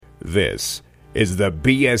This is the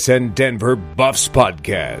BSN Denver Buffs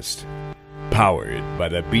Podcast, powered by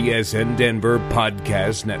the BSN Denver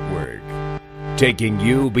Podcast Network, taking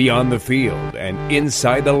you beyond the field and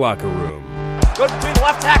inside the locker room. Goes between the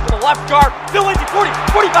left tackle and the left guard. Phil Lindsay, 40,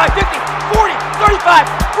 45, 50, 40, 35,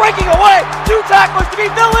 breaking away. Two tacklers to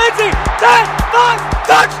beat Phil Lindsay. 10, 5,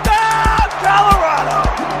 touchdown, Colorado.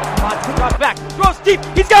 Monty drops back, throws deep.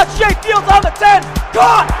 He's got Shea Fields on the 10.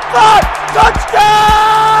 Gone, 5,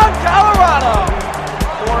 touchdown, Colorado.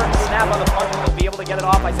 Or snap on the punt, will be able to get it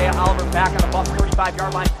off. Isaiah Oliver back on the Buffs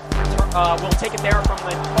 35-yard line. Will take it there from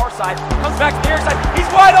the far side. Comes back to the near side. He's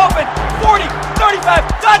wide open. 40, 35,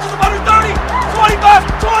 dodges him under 30, 25,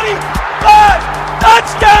 25.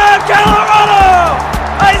 Touchdown, Colorado!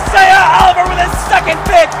 Isaiah Oliver with his second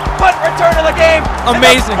pick. Punt return of the game.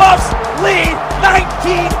 Amazing. And the Buffs lead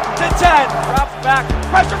 19-10. Drops back.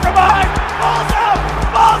 Pressure from behind. Ball's out.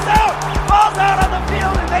 Ball's out. Ball's out on the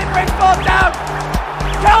field. And they bring ball down.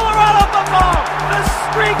 Colorado football. The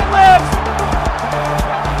streak lives.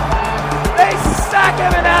 They sack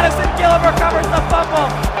him, and Addison Gillum recovers the fumble.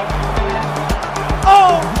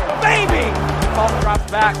 Oh, baby! Ball drops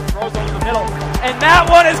back, throws over the middle, and that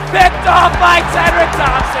one is picked off by Tedrick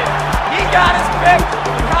Thompson. He got his pick.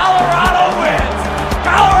 Colorado wins.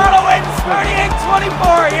 Colorado wins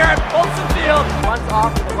 38-24 here at Folsom Field. Runs off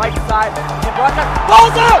to the right side. And brought down.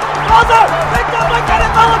 Ball's out! Ball's out! Picked up by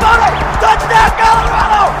Kenneth Malabone! Touchdown,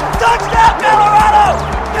 Colorado! Touchdown, Colorado!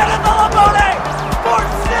 Kenneth Malabone!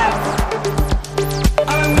 4-6!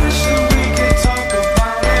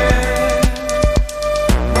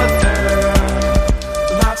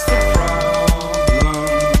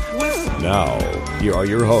 Now, here are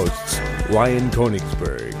your hosts, Ryan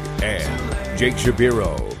Konigsberg and Jake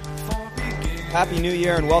Shapiro. Happy New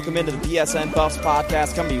Year and welcome into the BSN Buffs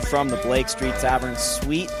Podcast, coming to you from the Blake Street Tavern,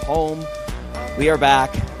 sweet home. We are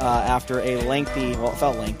back after a lengthy, well, it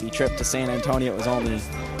felt lengthy, trip to San Antonio. It was only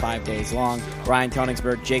 5 days long. Ryan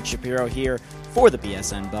Konigsberg, Jake Shapiro here for the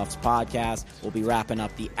BSN Buffs Podcast. We'll be wrapping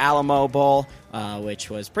up the Alamo Bowl, which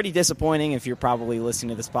was pretty disappointing if you're probably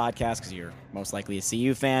listening to this podcast because you're most likely a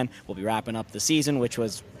CU fan. We'll be wrapping up the season, which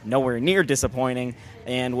was nowhere near disappointing,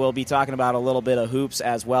 and we'll be talking about a little bit of hoops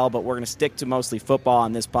as well, but we're going to stick to mostly football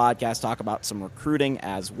on this podcast, talk about some recruiting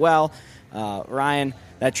as well. Ryan,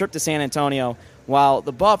 that trip to San Antonio, while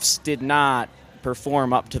the Buffs did not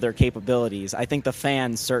perform up to their capabilities, I think the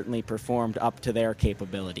fans certainly performed up to their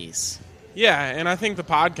capabilities. Yeah, and I think the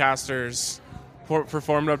podcasters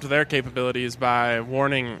performed up to their capabilities by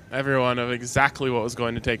warning everyone of exactly what was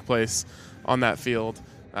going to take place on that field.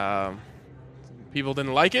 People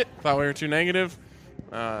didn't like it, thought we were too negative,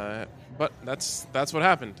 but that's what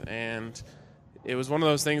happened. And it was one of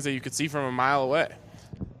those things that you could see from a mile away.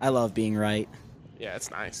 I love being right. Yeah, it's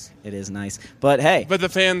nice. It is nice. But, hey. But the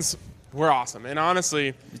fans were awesome. And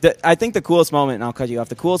honestly, I think the coolest moment, and I'll cut you off,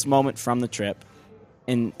 the coolest moment from the trip,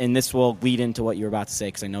 and this will lead into what you were about to say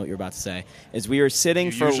because I know what you're about to say, is we were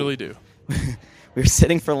sitting you usually do. We were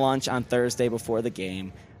sitting for lunch on Thursday before the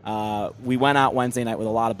game. We went out Wednesday night with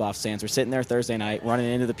a lot of Buffs fans. We're sitting there Thursday night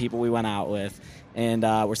running into the people we went out with, and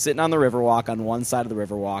we're sitting on the Riverwalk on one side of the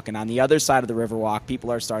Riverwalk, and on the other side of the Riverwalk,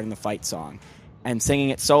 people are starting the fight song and singing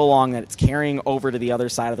it so long that it's carrying over to the other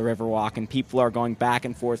side of the Riverwalk, and people are going back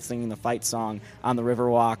and forth singing the fight song on the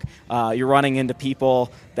Riverwalk. You're running into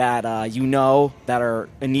people that that are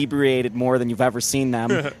inebriated more than you've ever seen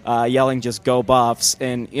them, yelling just "Go Buffs!"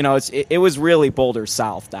 And it was really Boulder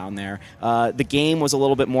South down there. The game was a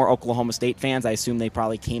little bit more Oklahoma State fans. I assume they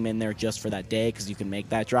probably came in there just for that day because you can make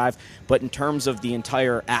that drive. But in terms of the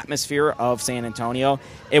entire atmosphere of San Antonio,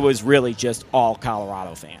 it was really just all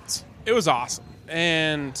Colorado fans. It was awesome.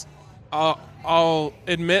 And I'll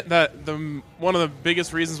admit that one of the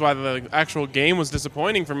biggest reasons why the actual game was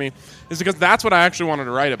disappointing for me is because that's what I actually wanted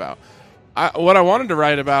to write about. What I wanted to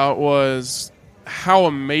write about was how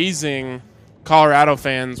amazing Colorado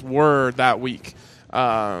fans were that week.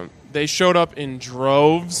 They showed up in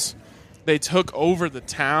droves. They took over the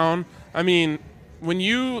town. I mean, when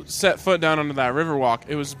you set foot down onto that Riverwalk,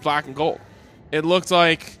 it was black and gold. It looked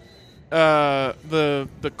like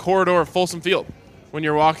the corridor of Folsom Field when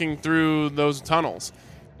you're walking through those tunnels.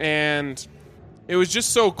 And it was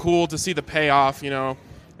just so cool to see the payoff,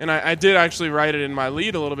 And I did actually write it in my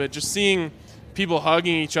lead a little bit, just seeing people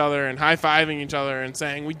hugging each other and high-fiving each other and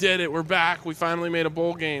saying, we did it, we're back, we finally made a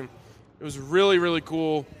bowl game. It was really, really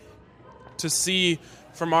cool to see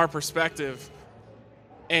from our perspective.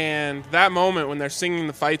 And that moment when they're singing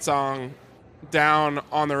the fight song down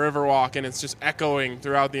on the Riverwalk and it's just echoing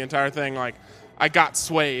throughout the entire thing, like, I got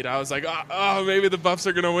swayed. I was like, oh, maybe the Buffs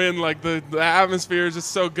are going to win. Like, the atmosphere is just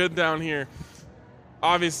so good down here.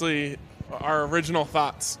 obviously our original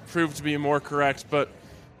thoughts proved to be more correct, but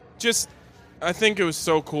just I think it was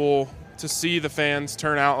so cool to see the fans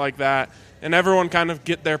turn out like that and everyone kind of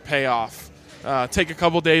get their payoff, take a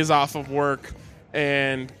couple days off of work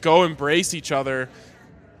and go embrace each other.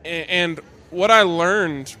 And what I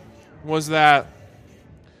learned was that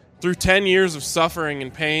through 10 years of suffering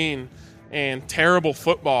and pain and terrible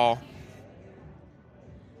football,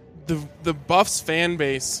 the Buffs fan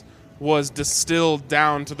base was distilled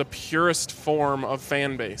down to the purest form of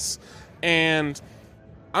fan base. And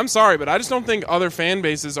I'm sorry, but I just don't think other fan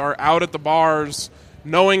bases are out at the bars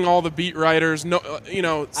knowing all the beat writers.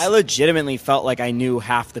 I legitimately felt like I knew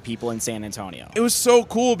half the people in San Antonio. It was so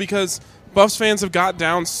cool because Buffs fans have got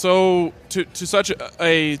down to such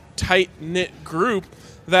a tight-knit group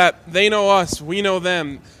that they know us, we know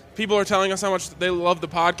them. People are telling us how much they love the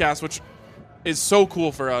podcast, which is so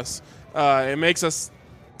cool for us. It makes us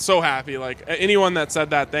so happy. Like, anyone that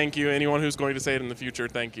said that, thank you. Anyone who's going to say it in the future,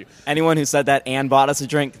 thank you. Anyone who said that and bought us a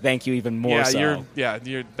drink, thank you even more.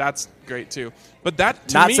 That's great too. But that,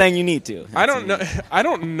 to not me, saying you need to. I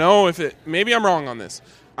don't know if it. Maybe I'm wrong on this.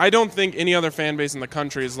 I don't think any other fan base in the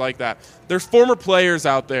country is like that. There's former players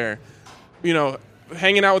out there,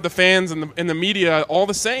 hanging out with the fans and the media, all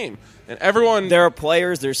the same. And everyone. There are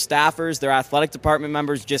players, there's staffers, there are athletic department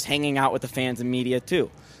members just hanging out with the fans and media too.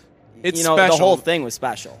 It's special. The whole thing was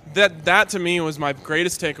special. That to me was my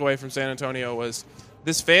greatest takeaway from San Antonio was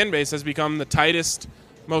this fan base has become the tightest,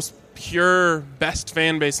 most pure, best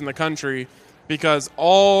fan base in the country because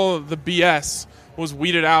all the BS was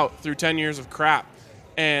weeded out through 10 years of crap.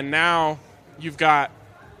 And now you've got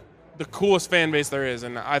the coolest fan base there is.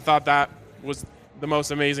 And I thought that was the most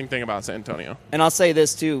amazing thing about San Antonio. And I'll say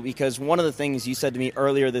this too, because one of the things you said to me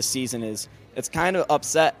earlier this season is it's kind of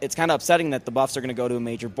upsetting that the Buffs are going to go to a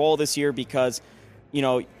major bowl this year because,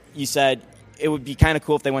 you said it would be kind of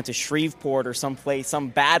cool if they went to Shreveport or some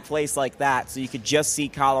bad place like that so you could just see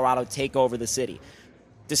Colorado take over the city.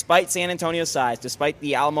 Despite San Antonio's size, despite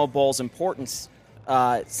the Alamo Bowl's importance,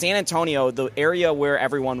 San Antonio, the area where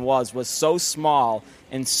everyone was so small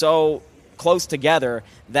and so close together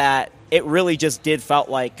that it really just did felt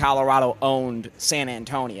like Colorado owned San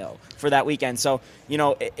Antonio for that weekend. So,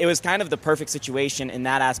 it was kind of the perfect situation in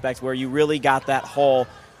that aspect where you really got that whole,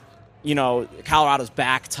 Colorado's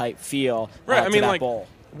back type feel right. to that bowl.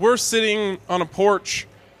 We're sitting on a porch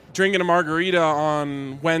drinking a margarita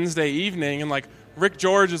on Wednesday evening, and, Rick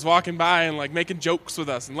George is walking by and, making jokes with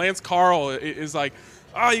us. And Lance Carl is like,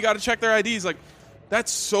 oh, you got to check their IDs.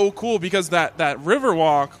 That's so cool because that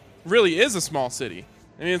Riverwalk really is a small city.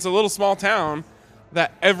 I mean, it's a little small town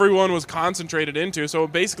that everyone was concentrated into. So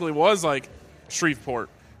it basically was like Shreveport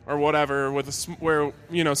or whatever, where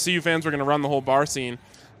CU fans were going to run the whole bar scene.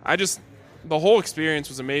 The whole experience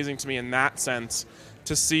was amazing to me in that sense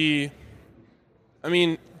to see. I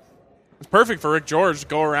mean, it's perfect for Rick George to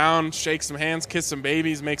go around, shake some hands, kiss some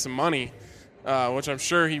babies, make some money, which I'm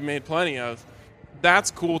sure he made plenty of.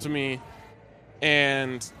 That's cool to me.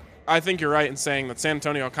 And I think you're right in saying that San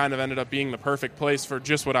Antonio kind of ended up being the perfect place for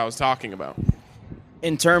just what I was talking about.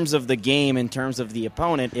 In terms of the game, in terms of the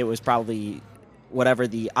opponent, it was probably whatever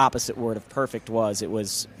the opposite word of perfect was. It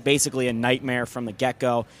was basically a nightmare from the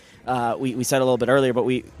get-go. We said a little bit earlier, but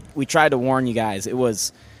we tried to warn you guys. It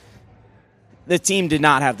was the team did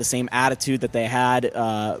not have the same attitude that they had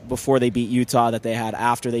before they beat Utah that they had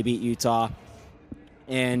after they beat Utah.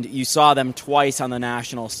 And you saw them twice on the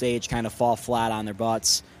national stage kind of fall flat on their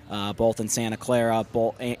butts, both in Santa Clara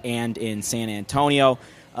and in San Antonio.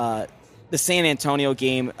 The San Antonio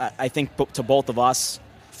game, I think to both of us,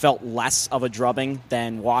 felt less of a drubbing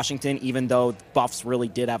than Washington, even though Buffs really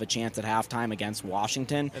did have a chance at halftime against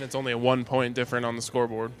Washington. And it's only a 1 point different on the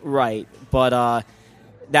scoreboard. Right, but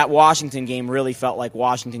that Washington game really felt like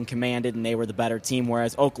Washington commanded and they were the better team,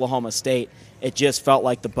 whereas Oklahoma State, it just felt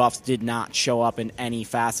like the Buffs did not show up in any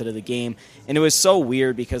facet of the game. And it was so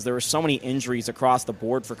weird because there were so many injuries across the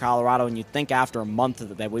board for Colorado, and you'd think after a month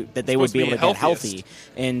that they would be able to get healthy.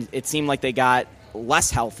 And it seemed like they got less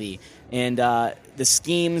healthy. And the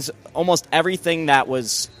schemes, almost everything that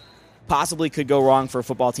was possibly could go wrong for a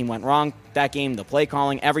football team went wrong that game, the play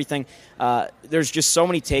calling, everything. There's just so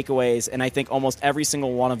many takeaways, and I think almost every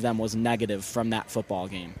single one of them was negative from that football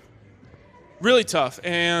game. Really tough,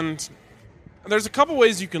 and there's a couple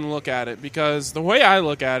ways you can look at it, because the way I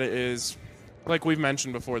look at it is, like we've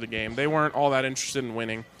mentioned before the game, they weren't all that interested in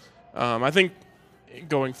winning. I think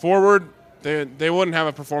going forward, they wouldn't have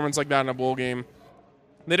a performance like that in a bowl game.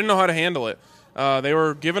 They didn't know how to handle it. They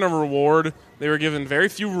were given a reward. They were given very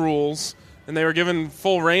few rules, and they were given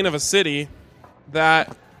full reign of a city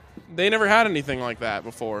that they never had anything like that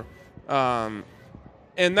before.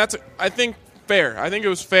 And that's, I think, fair. I think it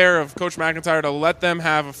was fair of Coach McIntyre to let them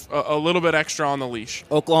have a little bit extra on the leash.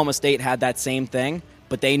 Oklahoma State had that same thing,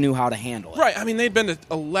 but they knew how to handle it. Right. I mean, they'd been to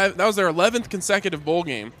 11. That was their 11th consecutive bowl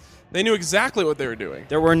game. They knew exactly what they were doing.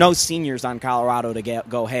 There were no seniors on Colorado to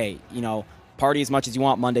go, hey, party as much as you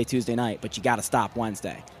want Monday, Tuesday night, but you got to stop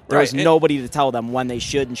Wednesday. There was nobody to tell them when they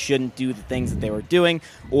should and shouldn't do the things that they were doing,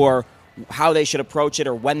 or how they should approach it,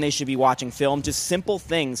 or when they should be watching film. Just simple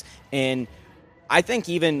things. And I think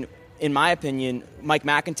even, in my opinion, Mike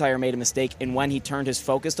McIntyre made a mistake in when he turned his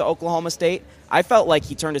focus to Oklahoma State. I felt like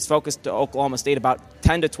he turned his focus to Oklahoma State about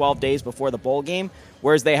 10 to 12 days before the bowl game,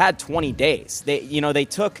 whereas they had 20 days. They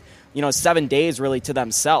took 7 days really to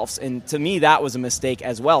themselves, and to me that was a mistake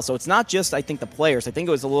as well. So it's not just, I think, the players. I think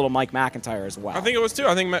it was a little Mike McIntyre as well. I think it was too.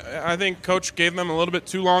 I think Coach gave them a little bit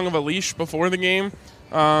too long of a leash before the game.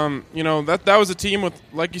 That was a team with,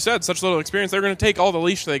 like you said, such little experience. They were going to take all the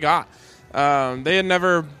leash they got. They had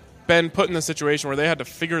never been put in a situation where they had to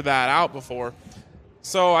figure that out before.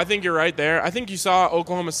 So I think you're right there. I think you saw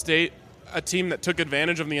Oklahoma State, a team that took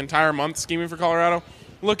advantage of the entire month scheming for Colorado.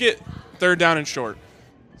 Look at 3rd down and short.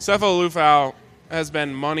 Sefo Lufau has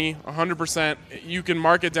been money, 100%. You can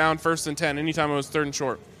mark it down 1st and 10 anytime it was 3rd and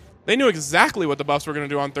short. They knew exactly what the Buffs were going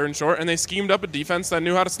to do on 3rd and short, and they schemed up a defense that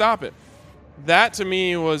knew how to stop it. That, to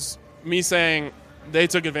me, was me saying they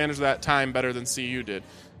took advantage of that time better than CU did.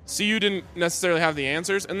 CU didn't necessarily have the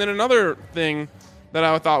answers. And then another thing that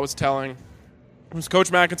I thought was telling was Coach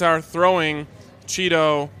McIntyre throwing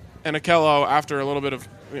Cheeto and Akello after a little bit of,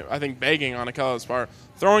 I think, begging on Akello's part,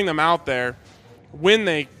 throwing them out there when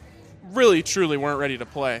they really, truly weren't ready to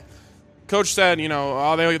play. Coach said,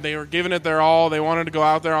 they were giving it their all. They wanted to go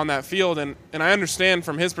out there on that field. And I understand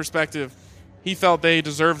from his perspective, he felt they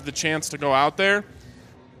deserved the chance to go out there.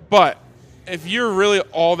 But if you're really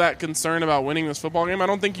all that concerned about winning this football game, I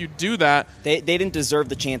don't think you do that. They didn't deserve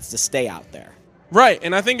the chance to stay out there. Right,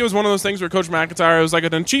 and I think it was one of those things where Coach McIntyre, it was like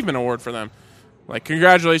an achievement award for them. Like,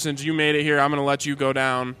 congratulations, you made it here. I'm going to let you go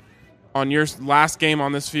down on your last game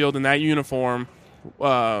on this field in that uniform.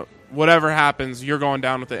 Whatever happens, you're going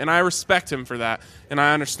down with it. And I respect him for that, and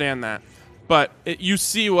I understand that. But you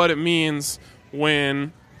see what it means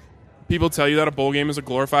when people tell you that a bowl game is a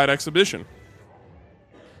glorified exhibition.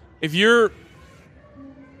 If you're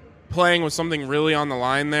playing with something really on the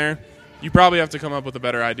line there, you probably have to come up with a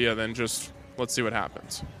better idea than just let's see what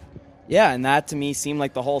happens. Yeah, and that to me seemed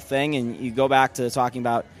like the whole thing. And you go back to talking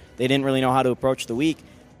about they didn't really know how to approach the week.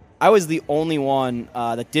 I was the only one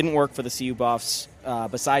that didn't work for the CU Buffs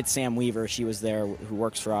besides Sam Weaver. She was there, who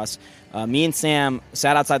works for us. Me and Sam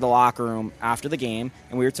sat outside the locker room after the game,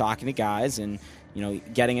 and we were talking to guys and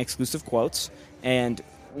getting exclusive quotes. And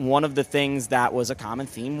one of the things that was a common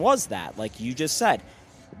theme was that, like you just said,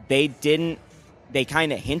 they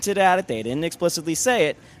kind of hinted at it. They didn't explicitly say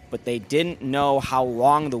it, but they didn't know how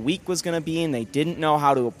long the week was going to be, and they didn't know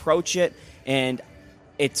how to approach it. And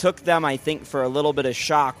it took them, I think, for a little bit of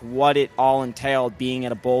shock what it all entailed being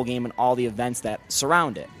at a bowl game and all the events that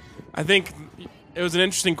surround it. I think it was an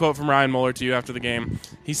interesting quote from Ryan Mueller to you after the game.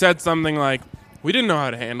 He said something like, we didn't know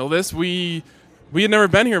how to handle this. We had never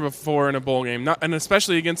been here before in a bowl game, and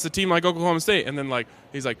especially against a team like Oklahoma State. And then,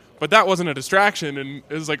 he's like, but that wasn't a distraction. And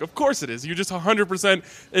it was like, of course it is. You just 100%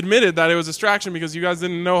 admitted that it was a distraction because you guys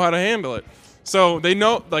didn't know how to handle it. So they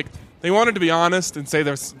know, they wanted to be honest and say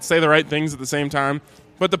the right things at the same time.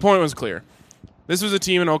 But the point was clear. This was a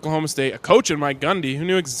team in Oklahoma State, a coach in Mike Gundy, who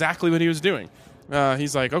knew exactly what he was doing.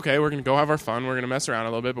 He's like, okay, we're going to go have our fun. We're going to mess around a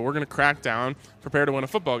little bit, but we're going to crack down, prepare to win a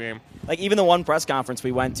football game. Even the one press conference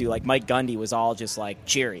we went to, Mike Gundy was all just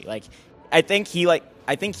cheery. I think he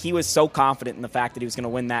was so confident in the fact that he was going to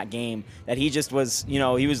win that game that he just was,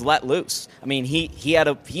 he was let loose. I mean,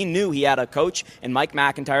 he knew he had a coach in Mike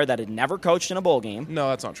McIntyre that had never coached in a bowl game. No,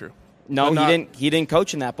 that's not true. No, he didn't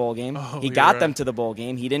coach in that bowl game. Oh, he got them to the bowl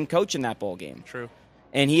game. He didn't coach in that bowl game. True.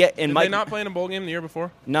 And Did they not play in a bowl game the year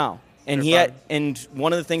before? No. And and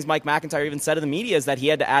one of the things Mike McIntyre even said to the media is that he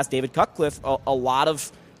had to ask David Cutcliffe a lot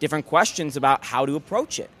of different questions about how to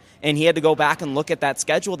approach it. And he had to go back and look at that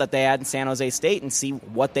schedule that they had in San Jose State and see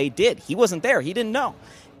what they did. He wasn't there. He didn't know.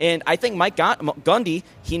 And I think Mike Gundy,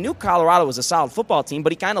 he knew Colorado was a solid football team,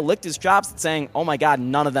 but he kind of licked his chops at saying, oh, my God,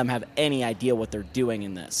 none of them have any idea what they're doing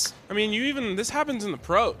in this. I mean, this happens in the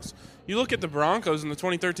pros. You look at the Broncos in the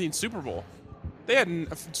 2013 Super Bowl. They had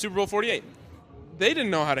a Super Bowl 48. They didn't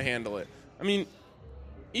know how to handle it. I mean,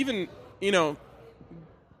 even,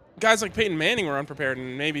 guys like Peyton Manning were unprepared,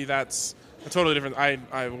 and maybe that's a totally different.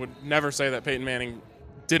 I would never say that Peyton Manning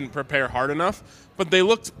didn't prepare hard enough, but they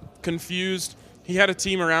looked confused. He had a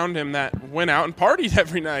team around him that went out and partied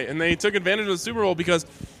every night, and they took advantage of the Super Bowl because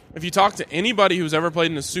if you talk to anybody who's ever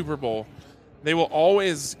played in a Super Bowl, they will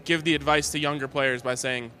always give the advice to younger players by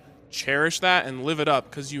saying, cherish that and live it up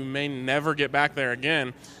because you may never get back there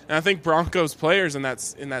again. And I think Broncos players in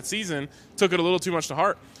that season took it a little too much to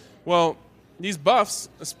heart. Well, these Buffs,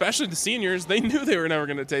 especially the seniors, they knew they were never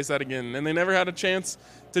going to taste that again, and they never had a chance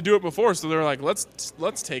to do it before. So they were like,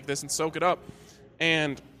 let's take this and soak it up.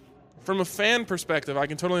 And from a fan perspective, I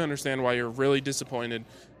can totally understand why you're really disappointed.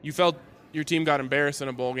 You felt your team got embarrassed in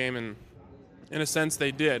a bowl game, and in a sense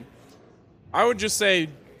they did. I would just say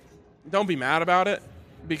don't be mad about it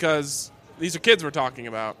because these are kids we're talking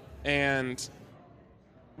about. And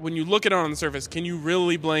when you look at it on the surface, can you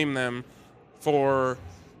really blame them for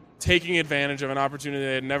taking advantage of an opportunity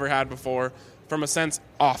they had never had before from a sense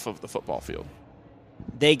off of the football field?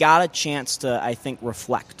 They got a chance to, I think,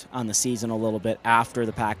 reflect on the season a little bit after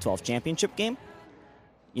the Pac-12 championship game.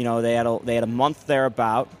 You know, they had a month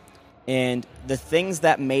thereabout, and the things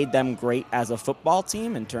that made them great as a football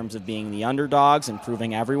team in terms of being the underdogs and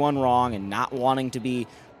proving everyone wrong and not wanting to be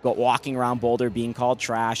walking around Boulder being called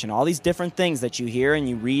trash and all these different things that you hear and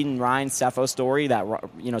you read in Ryan Cefo's story that,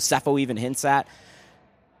 you know, Cefo even hints at.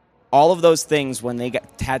 All of those things, when they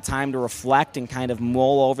had time to reflect and kind of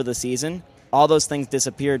mull over the season, all those things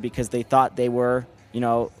disappeared because they thought they were, you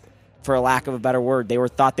know, for a lack of a better word,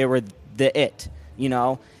 thought they were the it, you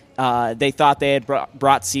know. They thought they had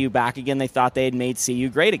brought CU back again. They thought they had made CU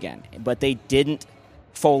great again. But they didn't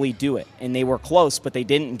fully do it. And they were close, but they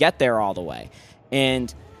didn't get there all the way.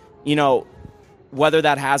 And, you know, whether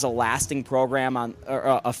that has a lasting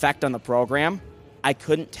effect on the program, I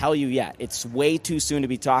couldn't tell you yet. It's way too soon to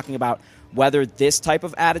be talking about whether this type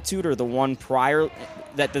of attitude or the one prior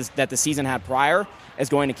that the season had prior is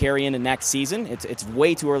going to carry into next season. It's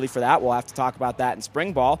way too early for that. We'll have to talk about that in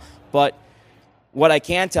spring ball. But what I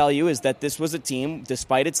can tell you is that this was a team,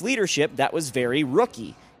 despite its leadership, that was very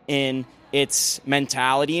rookie in its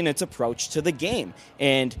mentality and its approach to the game.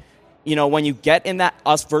 And you know, when you get in that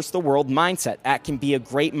us versus the world mindset, that can be a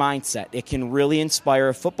great mindset. It can really inspire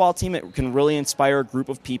a football team. It can really inspire a group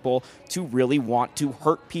of people to really want to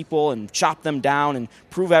hurt people and chop them down and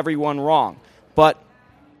prove everyone wrong. But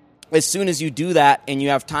as soon as you do that and you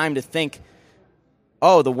have time to think,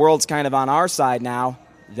 oh, the world's kind of on our side now,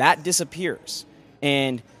 that disappears.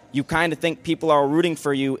 And you kind of think people are rooting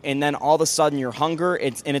for you, and then all of a sudden your hunger,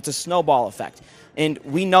 it's a snowball effect. And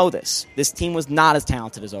we know this. This team was not as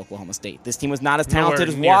talented as Oklahoma State. This team was not as talented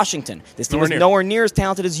as Washington. This team was nowhere near as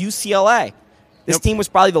talented as UCLA. This team was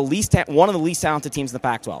probably one of the least talented teams in the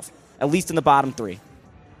Pac-12, at least in the bottom three.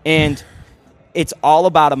 And it's all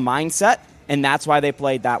about a mindset, and that's why they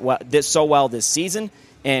played so well this season.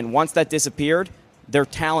 And once that disappeared, their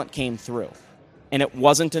talent came through. And it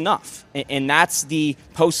wasn't enough. And that's the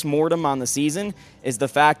post-mortem on the season, is the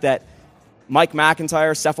fact that Mike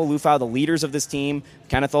McIntyre, Cepho Lufau, the leaders of this team,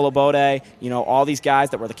 Kenneth Olabode, you know, all these guys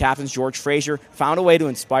that were the captains, George Frazier, found a way to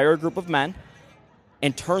inspire a group of men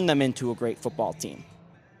and turn them into a great football team.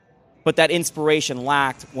 But that inspiration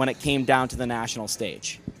lacked when it came down to the national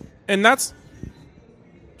stage. And that's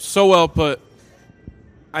so well put.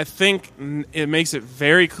 I think it makes it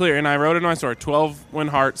very clear, and I wrote it in my story, 12-win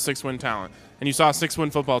heart, 6-win talent. And you saw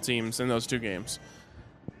 6-win football teams in those two games.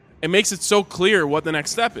 It makes it so clear what the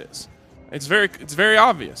next step is. It's very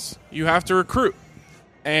obvious. You have to recruit.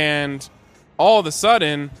 And all of a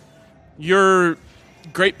sudden, you're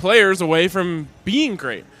great players away from being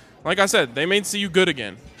great. Like I said, they made CU good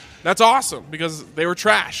again. That's awesome because they were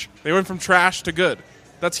trash. They went from trash to good.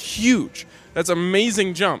 That's huge. That's an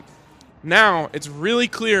amazing jump. Now, it's really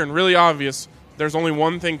clear and really obvious there's only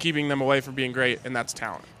one thing keeping them away from being great, and that's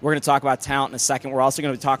talent. We're going to talk about talent in a second. We're also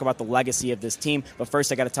going to talk about the legacy of this team. But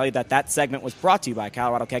first, I got to tell you that segment was brought to you by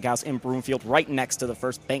Colorado Keg House in Broomfield, right next to the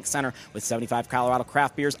First Bank Center with 75 Colorado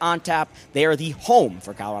craft beers on tap. They are the home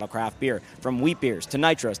for Colorado craft beer. From wheat beers to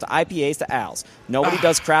nitros to IPAs to ales. Nobody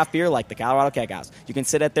does craft beer like the Colorado Keg House. You can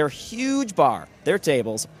sit at their huge bar, their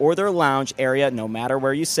tables, or their lounge area. No matter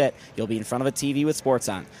where you sit, you'll be in front of a TV with sports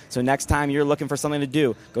on. So next time you're looking for something to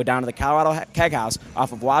do, go down to the Colorado Keg House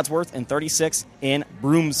off of Wadsworth and 36 in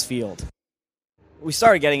Broomfield. We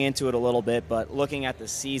started getting into it a little bit, but looking at the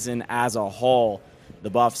season as a whole, the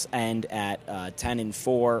Buffs end at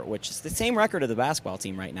 10-4, which is the same record of the basketball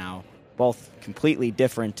team right now. Both completely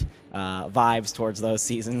different vibes towards those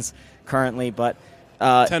seasons currently, but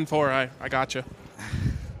 10-4. I got you.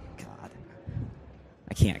 God,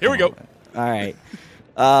 I can't. Here we go. All right.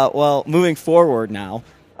 Well, moving forward now,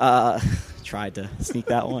 tried to sneak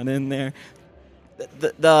that one in there.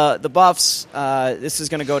 the Buffs, this is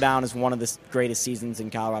going to go down as one of the greatest seasons in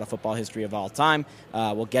Colorado football history of all time.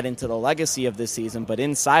 We'll get into the legacy of this season, but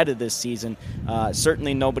inside of this season,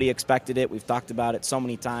 certainly nobody expected it. We've talked about it so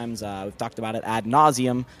many times. We've talked about it ad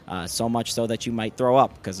nauseum, so much so that you might throw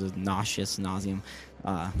up because of nauseous nauseum.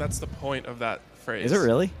 That's the point of that phrase. Is it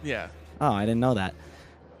really? Yeah. Oh, I didn't know that.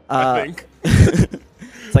 I think.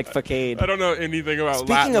 It's like facade. I don't know anything about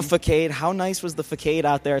Speaking Latin. of facade, how nice was the facade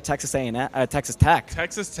out there at Texas Tech?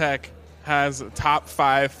 Texas Tech has top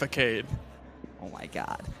 5 facade. Oh my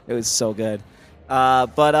God, it was so good.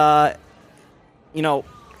 But I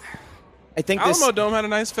think Alamo Dome had a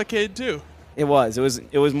nice facade too. It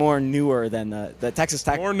was more newer than the Texas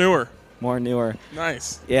Tech. More newer.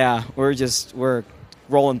 Nice. Yeah, we're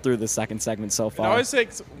rolling through the second segment so far. It always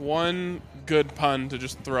takes one good pun to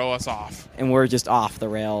just throw us off. And we're just off the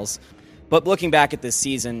rails. But looking back at this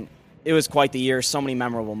season, it was quite the year. So many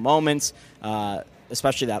memorable moments,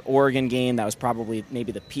 especially that Oregon game. That was probably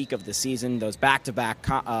maybe the peak of the season. Those back-to-back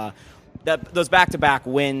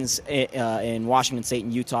wins in Washington State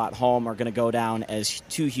and Utah at home are going to go down as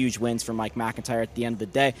 2 huge wins for Mike McIntyre at the end of the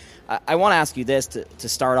day. I want to ask you this to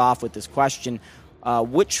start off with this question.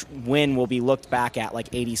 Which win will be looked back at like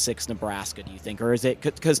 86 Nebraska, do you think? Or is it –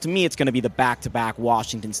 because to me it's going to be the back-to-back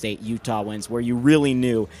Washington State, Utah wins where you really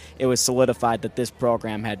knew it was solidified that this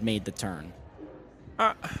program had made the turn.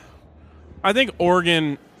 I think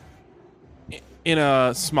Oregon, in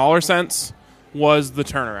a smaller sense, was the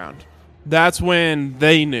turnaround. That's when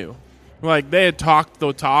they knew. Like, they had talked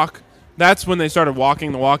the talk. That's when they started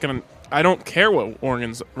walking the walk. And I don't care what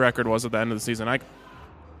Oregon's record was at the end of the season.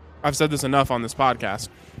 I've said this enough on this podcast.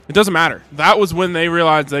 It doesn't matter. That was when they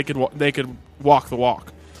realized they could walk the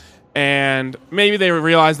walk. And maybe they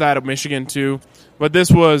realized that at Michigan too. But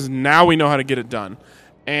this was, now we know how to get it done.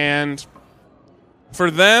 And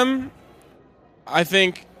for them, I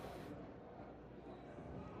think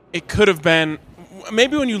it could have been,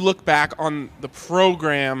 maybe when you look back on the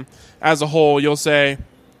program as a whole, you'll say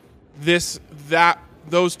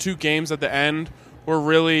those 2 games at the end were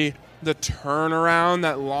really the turnaround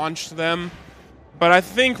that launched them. But I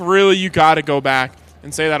think really you got to go back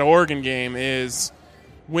and say that Oregon game is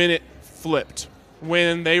when it flipped,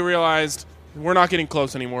 when they realized we're not getting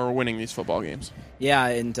close anymore, we're winning these football games. Yeah,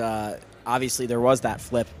 and obviously there was that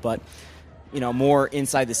flip, but more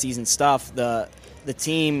inside the season stuff. The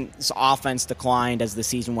team's offense declined as the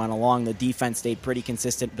season went along. The defense stayed pretty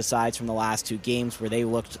consistent besides from the last 2 games where they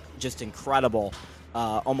looked just incredible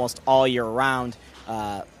almost all year round.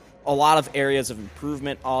 A lot of areas of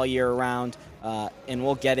improvement all year round, and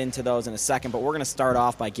we'll get into those in a second. But we're going to start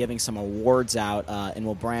off by giving some awards out, and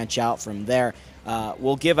we'll branch out from there.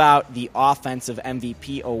 We'll give out the Offensive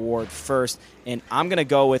MVP award first, and I'm going to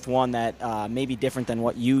go with one that may be different than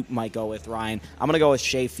what you might go with, Ryan. I'm going to go with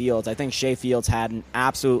Shea Fields. I think Shea Fields had an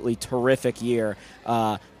absolutely terrific year.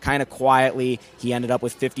 Kind of quietly, he ended up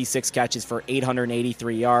with 56 catches for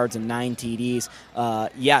 883 yards and 9 TDs.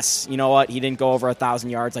 Yes, you know what? He didn't go over 1,000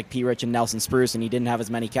 yards like P. Rich and Nelson Spruce, and he didn't have as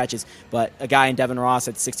many catches. But a guy in Devin Ross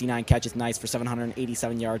had 69 catches, nice for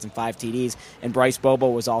 787 yards and 5 TDs. And Bryce Bobo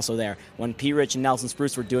was also there. When P. Rich and Nelson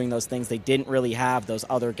Spruce were doing those things, they didn't really have those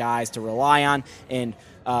other guys to rely on. And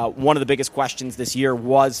one of the biggest questions this year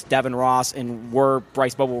was Devin Ross and were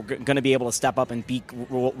Bryce Bobo going to be able to step up and be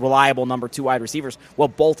reliable number 2 wide receivers. Well,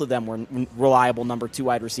 both of them were reliable number 2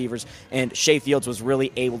 wide receivers, and Shea Fields was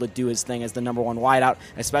really able to do his thing as the number 1 wideout,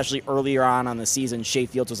 especially earlier on the season. Shea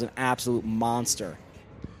Fields was an absolute monster.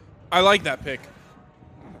 I like that pick.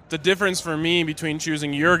 The difference for me between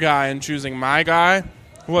choosing your guy and choosing my guy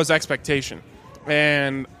was expectation.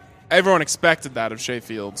 And everyone expected that of Shea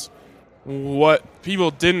Fields. What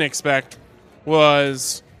people didn't expect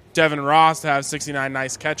was Devin Ross to have 69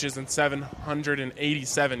 nice catches and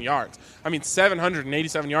 787 yards. I mean,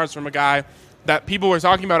 787 yards from a guy that people were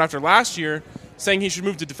talking about after last year saying he should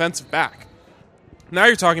move to defensive back. Now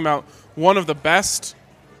you're talking about one of the best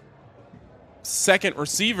second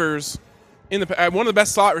receivers one of the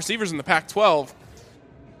best slot receivers in the Pac-12.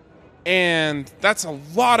 And that's a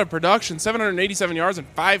lot of production, 787 yards and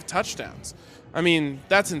 5 touchdowns. I mean,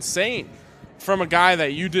 that's insane from a guy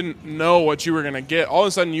that you didn't know what you were going to get. All of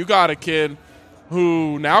a sudden, you got a kid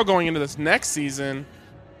who now going into this next season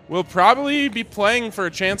will probably be playing for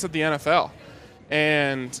a chance at the NFL.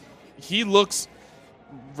 And he looks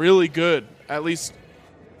really good, at least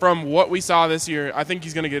from what we saw this year. I think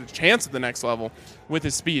he's going to get a chance at the next level with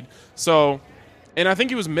his speed. So, and I think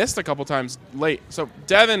he was missed a couple times late. So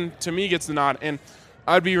Devin, to me, gets the nod. And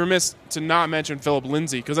I'd be remiss to not mention Phillip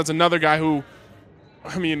Lindsay, because that's another guy who,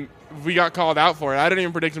 I mean, we got called out for it. I didn't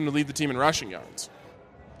even predict him to lead the team in rushing yards.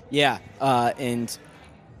 Yeah, and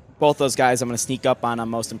both those guys I'm going to sneak up on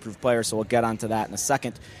most improved player, so we'll get onto that in a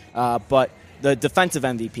second. But the defensive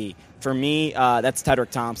MVP, for me, that's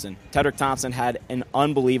Tedrick Thompson. Tedrick Thompson had an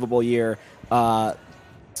unbelievable year.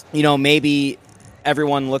 Maybe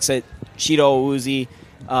everyone looks at Cheeto Uzi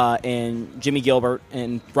and Jimmy Gilbert,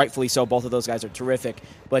 and rightfully so, both of those guys are terrific.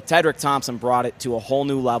 But Tedrick Thompson brought it to a whole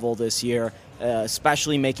new level this year,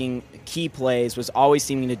 especially making key plays, was always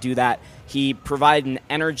seeming to do that. He provided an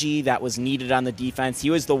energy that was needed on the defense. He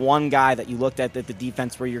was the one guy that you looked at the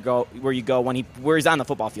defense where you go where he's on the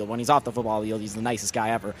football field. When he's off the football field, he's the nicest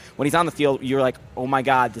guy ever. When he's on the field, you're like, oh my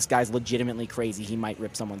God, this guy's legitimately crazy. He might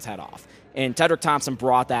rip someone's head off. And Tedrick Thompson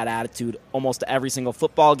brought that attitude almost to every single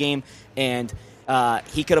football game. And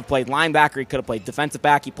he could have played linebacker. He could have played defensive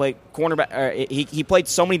back. He played cornerback. He played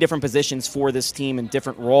so many different positions for this team in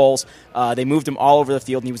different roles. They moved him all over the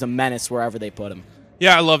field, and he was a menace wherever they put him.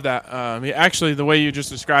 Yeah, I love that. Actually, the way you just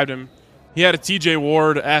described him, he had a TJ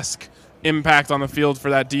Ward-esque impact on the field for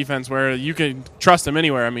that defense where you can trust him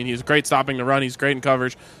anywhere. I mean, he's great stopping the run. He's great in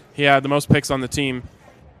coverage. He had the most picks on the team.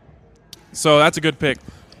 So that's a good pick.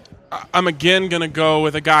 I'm again going to go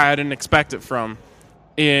with a guy I didn't expect it from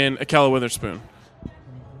in Ahkello Witherspoon.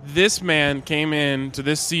 This man came into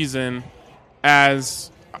this season as,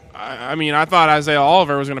 I thought Isaiah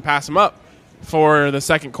Oliver was going to pass him up for the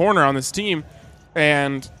second corner on this team.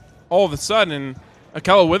 And all of a sudden,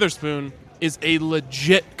 Ahkello Witherspoon is a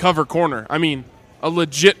legit cover corner. I mean, a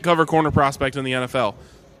legit cover corner prospect in the NFL.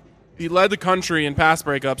 He led the country in pass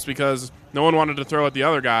breakups because no one wanted to throw at the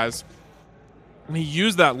other guys. And he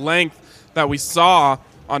used that length that we saw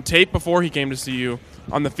on tape before he came to CU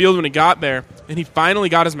on the field when he got there. And he finally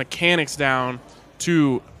got his mechanics down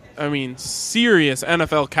to, serious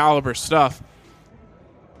NFL caliber stuff.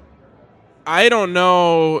 I don't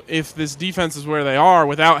know if this defense is where they are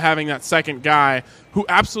without having that second guy who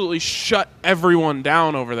absolutely shut everyone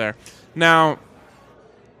down over there. Now,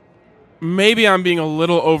 maybe I'm being a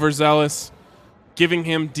little overzealous giving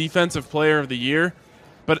him Defensive Player of the Year,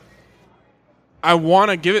 but I want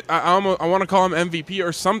to give it. I want to call him MVP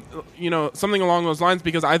or something along those lines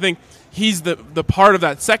because I think he's the part of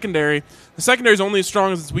that secondary. The secondary is only as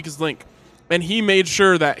strong as its weakest link, and he made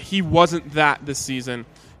sure that he wasn't that this season.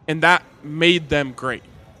 And that made them great.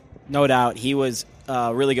 No doubt. He was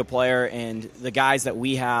a really good player, and the guys that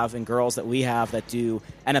we have and girls that we have that do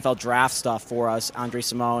NFL draft stuff for us, Andre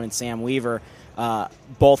Simone and Sam Weaver,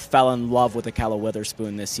 both fell in love with Ahkello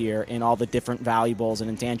Witherspoon this year and all the different valuables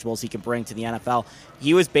and intangibles he can bring to the NFL.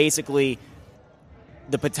 He was basically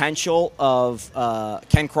the potential of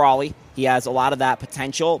Ken Crawley. He has a lot of that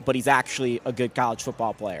potential, but he's actually a good college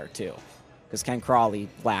football player too. Because Ken Crawley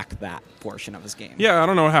lacked that portion of his game. Yeah, I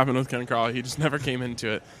don't know what happened with Ken Crawley. He just never came into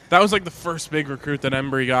it. That was like the first big recruit that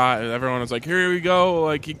Embry got. And everyone was like, here we go.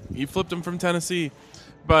 Like he flipped him from Tennessee.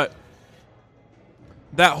 But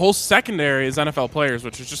that whole secondary is NFL players,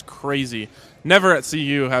 which is just crazy. Never at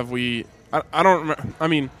CU have we – I don't remember. I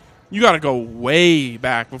mean, you got to go way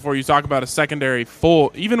back before you talk about a secondary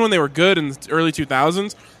full – even when they were good in the early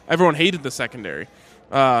 2000s, everyone hated the secondary.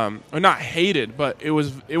 Or not hated, but it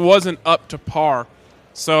wasn't up to par.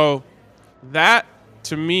 So that,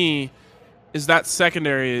 to me, is that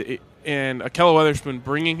secondary and Ahkello Witherspoon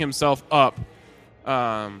bringing himself up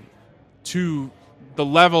to the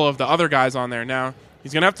level of the other guys on there. Now,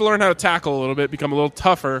 he's going to have to learn how to tackle a little bit, become a little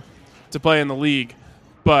tougher to play in the league.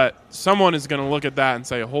 But someone is going to look at that and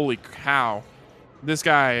say, holy cow, this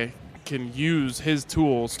guy can use his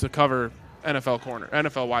tools to cover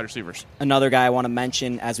NFL wide receivers. Another guy I want to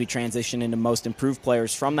mention as we transition into most improved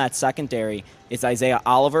players from that secondary is Isaiah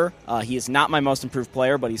Oliver. He is not my most improved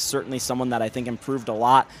player, but he's certainly someone that I think improved a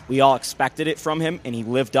lot. We all expected it from him, and he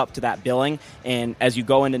lived up to that billing. And as you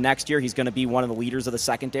go into next year, he's going to be one of the leaders of the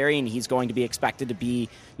secondary, and he's going to be expected to be,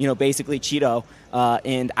 basically Cheeto.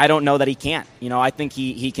 And I don't know that he can't. I think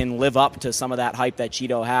he can live up to some of that hype that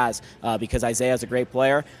Cheeto has because Isaiah is a great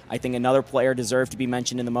player. I think another player deserved to be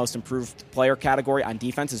mentioned in the most improved player category on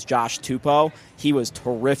defense is Josh Tupou. He was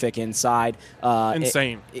terrific inside.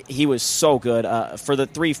 Insane. He was so good. For the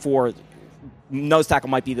 3-4, nose tackle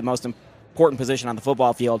might be the most important position on the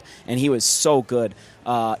football field, and he was so good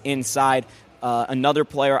inside. Another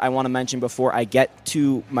player I want to mention before I get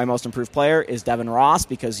to my most improved player is Devin Ross,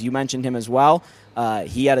 because you mentioned him as well.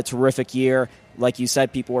 He had a terrific year. Like you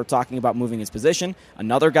said, people were talking about moving his position.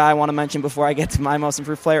 Another guy I want to mention before I get to my most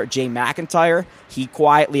improved player, Jay McIntyre. He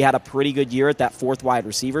quietly had a pretty good year at that fourth wide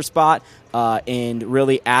receiver spot and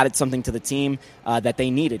really added something to the team that they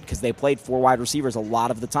needed because they played four wide receivers a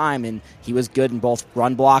lot of the time, and he was good in both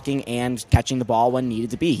run blocking and catching the ball when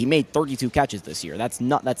needed to be. He made 32 catches this year. That's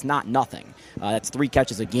not nothing. That's 3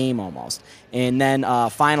 catches a game almost. And then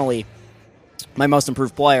finally, my most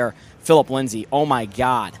improved player, Phillip Lindsay. Oh, my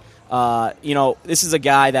God. This is a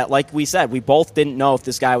guy that, like we said, we both didn't know if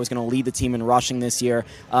this guy was going to lead the team in rushing this year.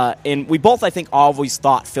 And we both, I think, always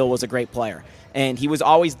thought Phil was a great player. And he was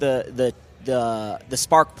always the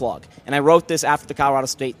spark plug. And I wrote this after the Colorado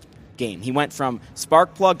State game. He went from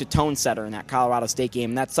spark plug to tone setter in that Colorado State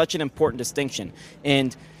game. And that's such an important distinction.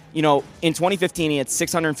 And, in 2015, he had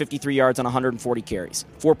 653 yards on 140 carries,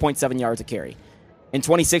 4.7 yards a carry. In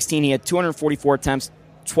 2016, he had 244 attempts,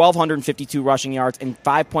 1,252 rushing yards, and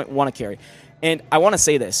 5.1 a carry. And I want to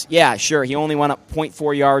say this. Yeah, sure, he only went up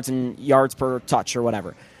 0.4 yards in yards per touch or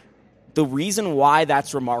whatever. The reason why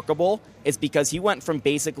that's remarkable is because he went from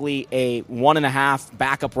basically a 1.5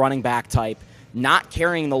 backup running back type, not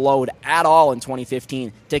carrying the load at all in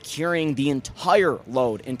 2015, to carrying the entire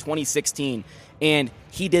load in 2016. And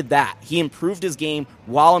he did that. He improved his game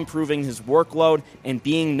while improving his workload and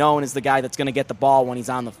being known as the guy that's going to get the ball when he's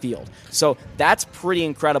on the field. So that's pretty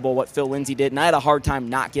incredible what Phil Lindsay did, and I had a hard time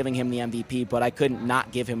not giving him the MVP, but I couldn't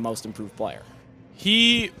not give him most improved player.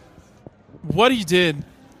 What he did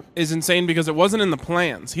is insane because it wasn't in the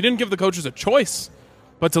plans. He didn't give the coaches a choice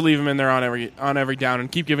but to leave him in there on every down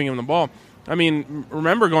and keep giving him the ball. I mean,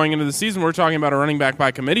 remember going into the season, we're talking about a running back by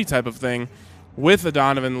committee type of thing, with a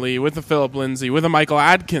Donovan Lee, with a Phillip Lindsay, with a Michael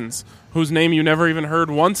Adkins, whose name you never even heard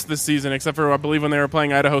once this season, except for, I believe, when they were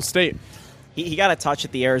playing Idaho State. He got a touch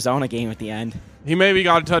at the Arizona game at the end. He maybe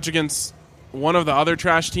got a touch against one of the other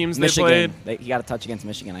trash teams Michigan. they played. He got a touch against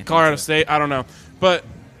Michigan, I think. Colorado State, I don't know. But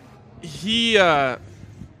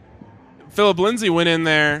Phillip Lindsay went in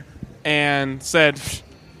there and said,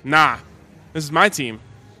 nah, this is my team.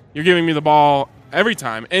 You're giving me the ball every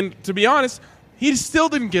time. And to be honest, he still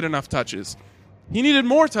didn't get enough touches. He needed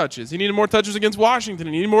more touches. He needed more touches against Washington.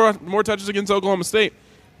 He needed more touches against Oklahoma State.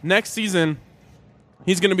 Next season,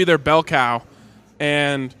 he's going to be their bell cow,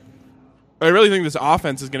 and I really think this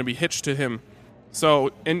offense is going to be hitched to him.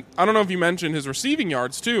 So, and I don't know if you mentioned his receiving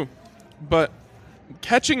yards too, but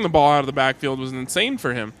catching the ball out of the backfield was insane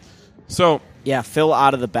for him. So, yeah, Phil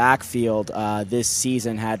out of the backfield this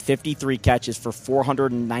season had 53 catches for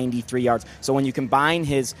 493 yards. So when you combine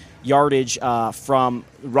his yardage from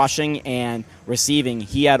rushing and receiving,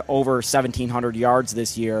 he had over 1,700 yards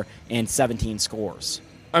this year and 17 scores.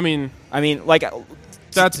 I mean, like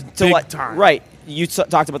that's big time, right? You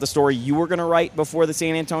talked about the story you were going to write before the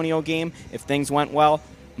San Antonio game if things went well.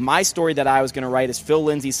 My story that I was going to write is Phil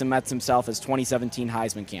Lindsay cements himself as 2017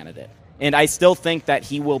 Heisman candidate. And I still think that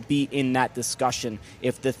he will be in that discussion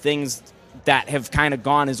if the things that have kind of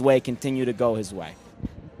gone his way continue to go his way.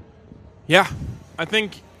 Yeah, I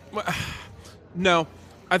think he's going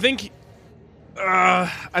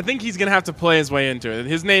to have to play his way into it.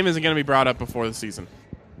 His name isn't going to be brought up before the season.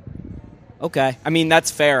 Okay. I mean,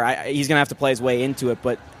 that's fair. He's going to have to play his way into it,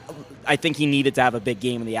 but I think he needed to have a big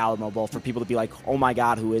game in the Alamo Bowl for people to be like, oh, my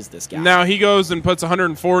God, who is this guy? Now he goes and puts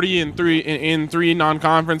 140 in three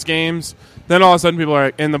non-conference games. Then all of a sudden people are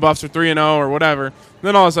like, and the Buffs are 3-0 or whatever.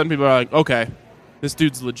 Then all of a sudden people are like, okay, this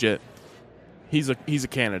dude's legit. He's a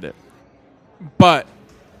candidate. But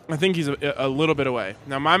I think he's a little bit away.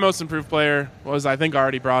 Now my most improved player was, I think,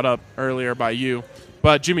 already brought up earlier by you,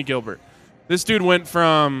 but Jimmy Gilbert. This dude went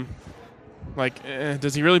from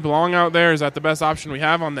does he really belong out there? Is that the best option we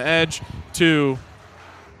have on the edge? To,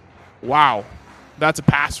 wow, that's a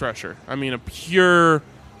pass rusher. I mean, a pure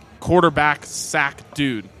quarterback sack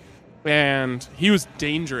dude. And he was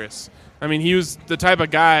dangerous. I mean, he was the type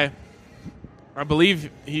of guy, I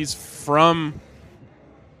believe he's from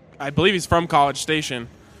College Station.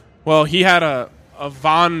 Well, he had a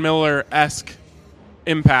Von Miller-esque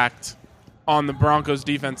impact on the Broncos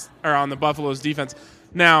defense, or on the Buffalo's defense.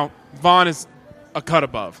 Now, Vaughn is a cut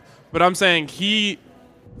above, but I'm saying he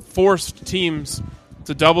forced teams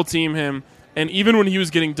to double team him, and even when he was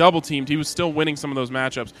getting double teamed, he was still winning some of those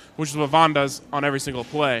matchups, which is what Vaughn does on every single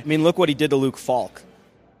play. I mean, look what he did to Luke Falk.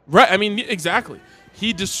 Right, I mean, exactly.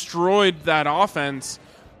 He destroyed that offense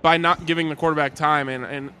by not giving the quarterback time,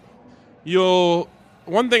 and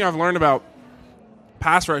one thing I've learned about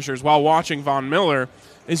pass rushers while watching Von Miller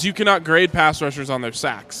is you cannot grade pass rushers on their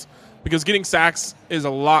sacks. Because getting sacks has a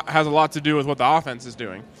lot to do with what the offense is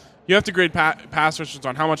doing. You have to grade pass rushers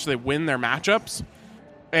on how much they win their matchups,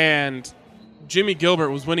 and Jimmy Gilbert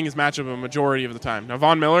was winning his matchup a majority of the time. Now,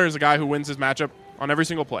 Von Miller is a guy who wins his matchup on every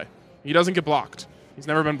single play. He doesn't get blocked. He's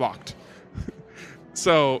never been blocked.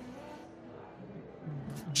 So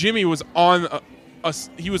Jimmy was on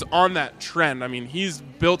he was on that trend. I mean, he's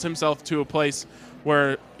built himself to a place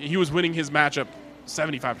where he was winning his matchup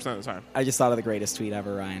 75% of the time. I just thought of the greatest tweet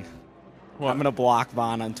ever, Ryan. What? I'm going to block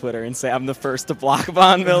Von on Twitter and say I'm the first to block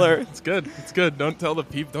Von Miller. It's good. It's good. Don't tell the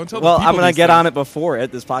people. Well, I'm going to get on it before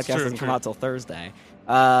it. This podcast doesn't come out till Thursday.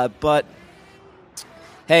 But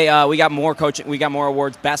hey, we got more coaching. We got more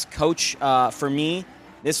awards. Best coach for me.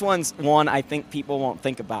 This one's one I think people won't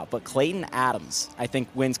think about, but Clayton Adams, I think,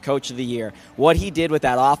 wins Coach of the Year. What he did with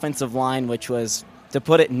that offensive line, which was, to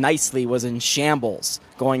put it nicely, was in shambles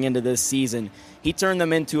going into this season. He turned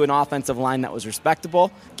them into an offensive line that was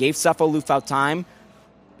respectable, gave Sefo Lufau time,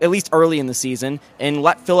 at least early in the season, and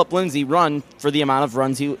let Philip Lindsay run for the amount of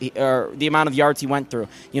runs the amount of yards he went through.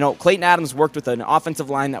 You know, Clayton Adams worked with an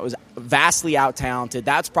offensive line that was vastly out-talented.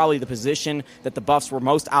 That's probably the position that the Buffs were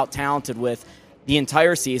most out-talented with the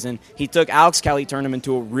entire season. He took Alex Kelly, turned him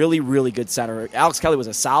into a really, really good center. Alex Kelly was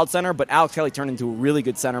a solid center, but Alex Kelly turned into a really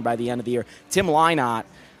good center by the end of the year. Tim Lynott,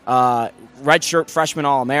 redshirt freshman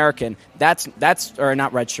All-American. That's or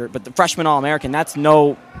not redshirt, but the freshman All-American. That's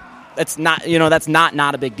not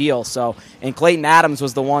a big deal. So, and Clayton Adams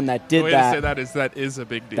was the one that did that. The way to say that is a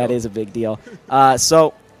big deal. That is a big deal.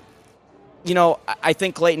 So, you know, I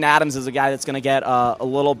think Clayton Adams is a guy that's going to get a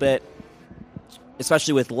little bit,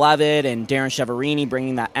 especially with Levitt and Darren Cheverini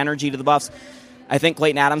bringing that energy to the Buffs. I think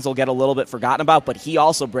Clayton Adams will get a little bit forgotten about, but he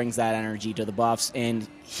also brings that energy to the Buffs, and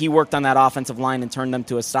he worked on that offensive line and turned them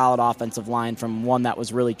to a solid offensive line from one that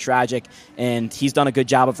was really tragic, and he's done a good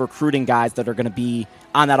job of recruiting guys that are going to be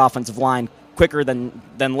on that offensive line quicker than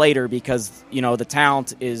later because, you know, the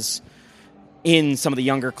talent is in some of the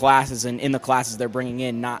younger classes and in the classes they're bringing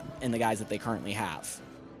in, not in the guys that they currently have.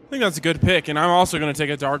 I think that's a good pick, and I'm also going to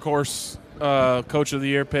take a dark horse Coach of the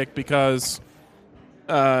Year pick because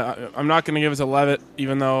I'm not going to give it to Levitt,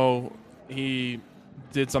 even though he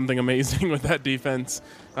did something amazing with that defense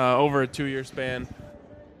over a 2-year span.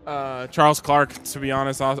 Charles Clark, to be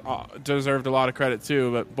honest, deserved a lot of credit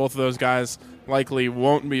too, but both of those guys likely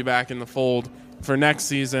won't be back in the fold for next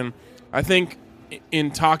season. I think in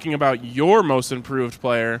talking about your most improved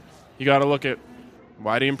player, you got to look at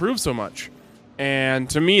why did he improve so much? And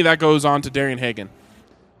to me, that goes on to Darian Hagan.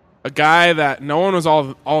 A guy that no one was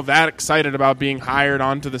all that excited about being hired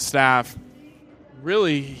onto the staff.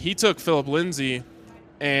 Really, he took Philip Lindsay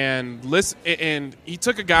and he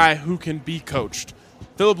took a guy who can be coached.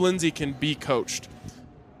 Philip Lindsay can be coached.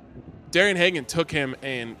 Darian Hagan took him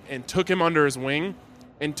and took him under his wing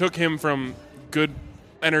and took him from good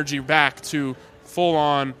energy back to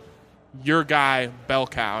full-on your guy, bell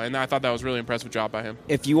cow. And I thought that was a really impressive job by him.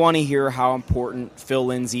 If you want to hear how important Phil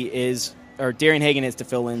Lindsay is, or Darian Hagan is to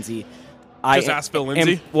Phil Lindsay, ask Phil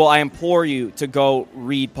Lindsay. I implore you to go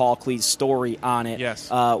read Paul Klee's story on it.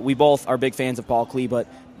 Yes. We both are big fans of Paul Klee, but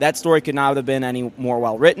that story could not have been any more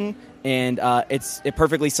well written, and it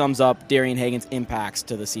perfectly sums up Darian Hagan's impacts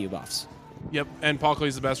to the CU Buffs. Yep, and Paul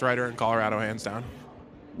Klee's the best writer in Colorado, hands down.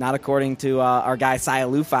 Not according to our guy Sia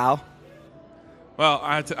Lufau. Well,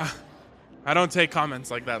 I don't take comments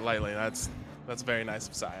like that lightly. That's very nice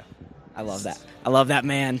of Sia. I love that. I love that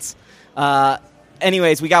man's.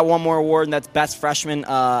 Anyways, we got one more award, and that's Best Freshman.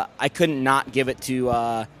 I couldn't not give it to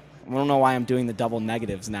I don't know why I'm doing the double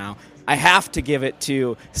negatives now. I have to give it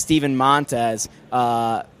to Steven Montez.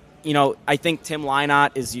 I think Tim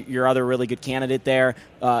Lynott is your other really good candidate there.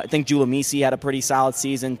 I think Julamisi had a pretty solid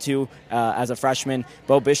season, too, as a freshman.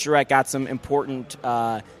 Bo Bicheret got some important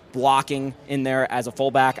blocking in there as a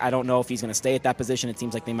fullback. I don't know if he's going to stay at that position. It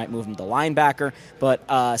seems like they might move him to linebacker.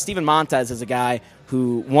 But Steven Montez is a guy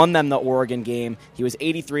who won them the Oregon game. He was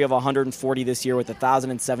 83 of 140 this year with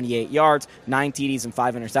 1,078 yards, 9 TDs, and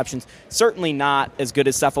 5 interceptions. Certainly not as good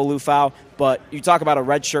as Sefo Lufau, but you talk about a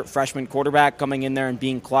redshirt freshman quarterback coming in there and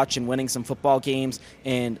being clutch and winning some football games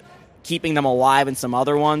and keeping them alive in some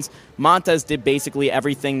other ones. Montez did basically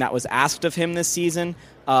everything that was asked of him this season,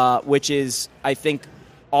 which is, I think,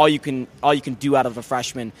 all you can do out of a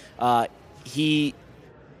freshman. He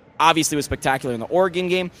obviously was spectacular in the Oregon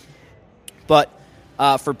game, but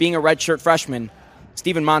for being a redshirt freshman,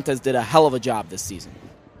 Steven Montez did a hell of a job this season.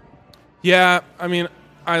 Yeah, I mean,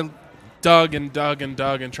 I dug and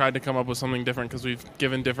tried to come up with something different because we've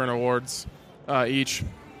given different awards each.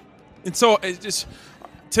 And so it's just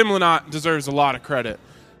Tim Lynott deserves a lot of credit.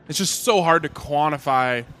 It's just so hard to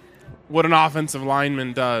quantify what an offensive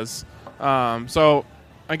lineman does. So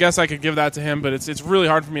I guess I could give that to him, but it's really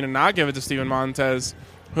hard for me to not give it to Steven Montez,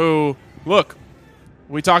 who, look,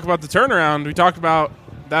 we talk about the turnaround. We talked about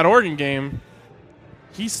that Oregon game.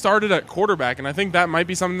 He started at quarterback, and I think that might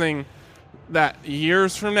be something that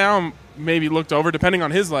years from now maybe looked over, depending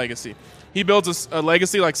on his legacy. He builds a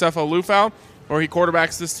legacy like Sefo Lufau, where he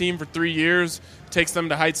quarterbacks this team for 3 years, takes them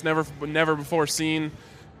to heights never before seen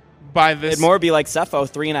by this. It'd more be like Sefo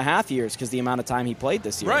 3.5 years because the amount of time he played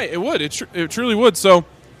this year. Right, it would. It truly would. So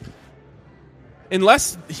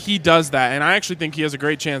unless he does that, and I actually think he has a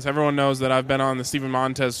great chance. Everyone knows that I've been on the Steven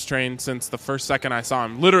Montez train since the first second I saw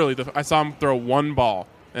him. Literally, I saw him throw one ball,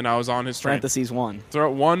 and I was on his train. Parentheses one. Throw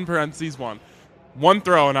one, parentheses one. One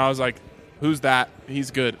throw, and I was like, who's that?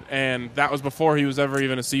 He's good. And that was before he was ever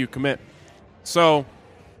even a CU commit. So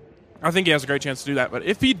I think he has a great chance to do that. But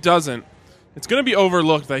if he doesn't, it's going to be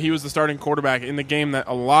overlooked that he was the starting quarterback in the game that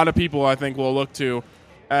a lot of people, I think, will look to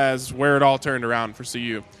as where it all turned around for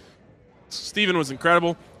CU. Steven was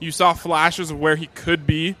incredible. You saw flashes of where he could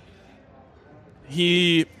be.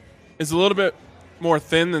 He is a little bit more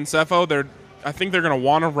thin than Sefo. I think they're going to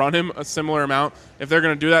want to run him a similar amount. If they're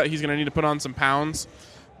going to do that, he's going to need to put on some pounds.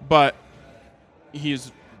 But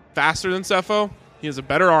he's faster than Sefo. He has a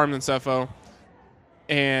better arm than Sefo.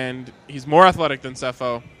 And he's more athletic than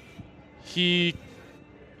Sefo. He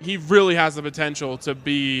really has the potential to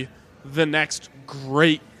be the next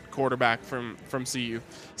great quarterback from CU.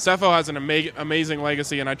 Sefo has an amazing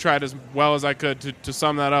legacy, and I tried as well as I could to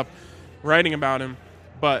sum that up writing about him.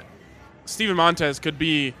 But Steven Montez could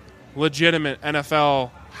be legitimate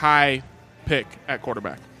NFL high pick at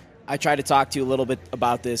quarterback. I tried to talk to you a little bit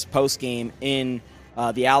about this post-game in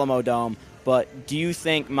the Alamo Dome, but do you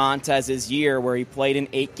think Montez's year where he played in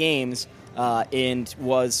 8 games and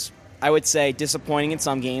was, I would say, disappointing in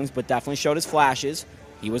some games, but definitely showed his flashes.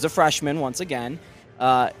 He was a freshman once again.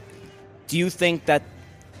 Do you think that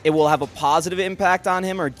it will have a positive impact on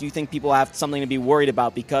him, or do you think people have something to be worried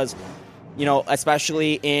about? Because,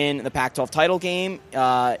 especially in the Pac-12 title game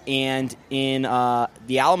and in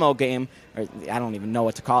the Alamo game, or I don't even know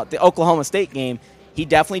what to call it, the Oklahoma State game, he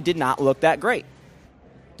definitely did not look that great.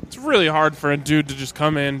 It's really hard for a dude to just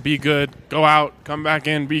come in, be good, go out, come back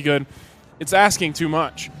in, be good. It's asking too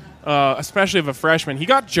much, especially of a freshman. He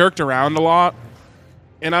got jerked around a lot,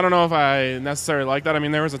 and I don't know if I necessarily like that. I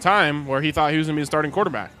mean, there was a time where he thought he was going to be the starting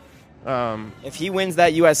quarterback. If he wins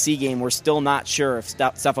that USC game, we're still not sure if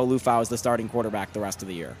Sefo Lufau is the starting quarterback the rest of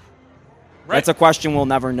the year. Right. That's a question we'll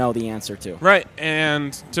never know the answer to. Right,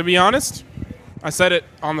 and to be honest, I said it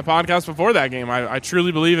on the podcast before that game. I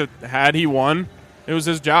truly believe that had he won, it was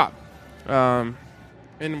his job.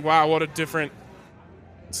 And wow, what a different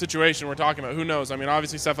situation we're talking about. Who knows? I mean,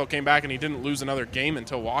 obviously Sefo came back and he didn't lose another game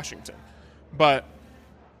until Washington. But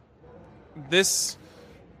this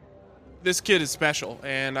kid is special,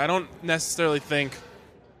 and I don't necessarily think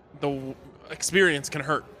the experience can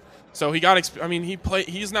hurt. So he's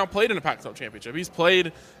now played in a Pac-12 championship. He's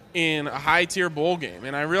played in a high-tier bowl game,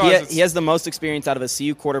 and I realize he has the most experience out of a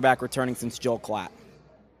CU quarterback returning since Joel Klatt.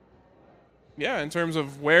 Yeah, in terms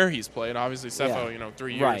of where he's played, obviously Sefo,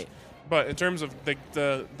 3 years. Right. But in terms of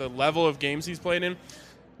the level of games he's played in,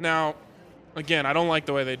 now, again, I don't like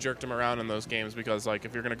the way they jerked him around in those games because,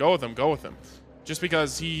 if you're going to go with him, go with him. Just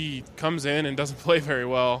because he comes in and doesn't play very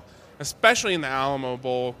well, especially in the Alamo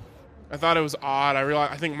Bowl, I thought it was odd.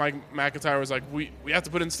 I think Mike McIntyre was like, we have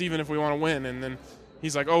to put in Steven if we want to win. And then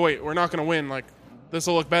he's like, oh, wait, we're not going to win. This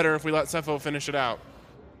will look better if we let Sefo finish it out.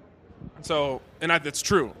 So, and that's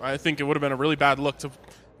true. I think it would have been a really bad look to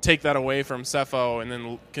take that away from Sefo and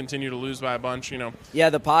then continue to lose by a bunch, Yeah,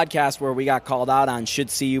 the podcast where we got called out on should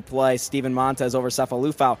CU play Steven Montez over Sefo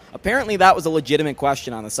Lufau, apparently that was a legitimate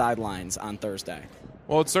question on the sidelines on Thursday.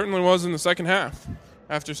 Well, it certainly was in the second half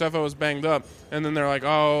after Sefo was banged up. And then they're like,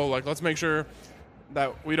 let's make sure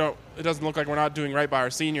that it doesn't look like we're not doing right by our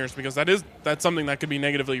seniors because that's something that could be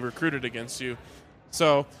negatively recruited against you.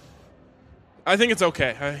 So I think it's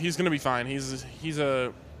okay. He's going to be fine. He's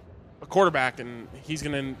a quarterback, and he's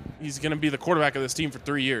gonna be the quarterback of this team for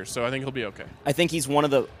 3 years. So I think he'll be okay. I think he's one of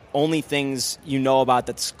the only things about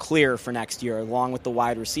that's clear for next year, along with the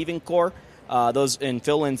wide receiving core. Those in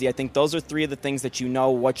Phil Lindsay, I think those are 3 of the things that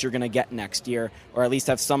what you're going to get next year, or at least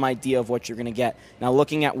have some idea of what you're going to get. Now,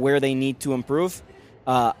 looking at where they need to improve,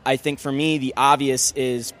 I think for me the obvious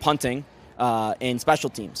is punting and special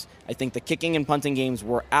teams. I think the kicking and punting games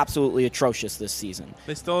were absolutely atrocious this season.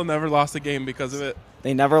 They still never lost a game because of it.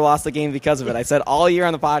 They never lost a game because of it. I said all year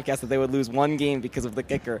on the podcast that they would lose one game because of the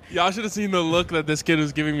kicker. Y'all should have seen the look that this kid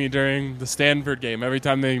was giving me during the Stanford game. Every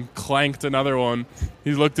time they clanked another one,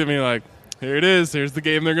 he looked at me like, here it is. Here's the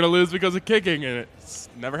game they're going to lose because of kicking, and it's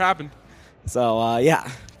never happened. So, yeah.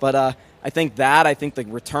 But I think the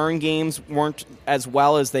return games weren't as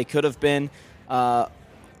well as they could have been.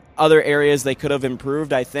 other areas they could have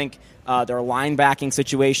improved. I think their linebacking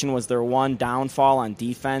situation was their one downfall on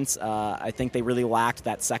defense. I think they really lacked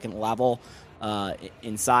that second level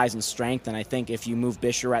in size and strength, and I think if you move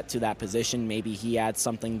Bicheret to that position, maybe he adds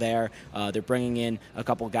something there. They're bringing in a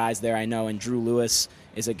couple guys there, I know, and Drew Lewis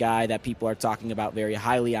is a guy that people are talking about very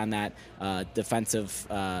highly on that defensive,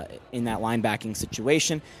 in that linebacking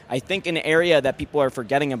situation. I think an area that people are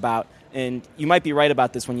forgetting about, and you might be right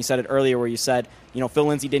about this when you said it earlier where you said, Phil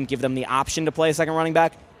Lindsay didn't give them the option to play a second running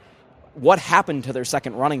back. What happened to their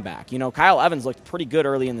second running back? Kyle Evans looked pretty good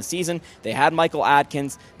early in the season. They had Michael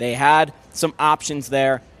Adkins. They had some options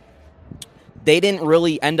there. They didn't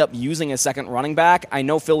really end up using a second running back. I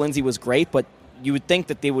know Phil Lindsay was great, but you would think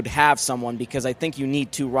that they would have someone because I think you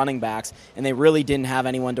need two running backs, and they really didn't have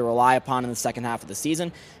anyone to rely upon in the second half of the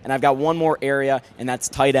season. And I've got one more area, and that's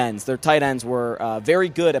tight ends. Their tight ends were very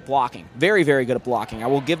good at blocking, very, very good at blocking. I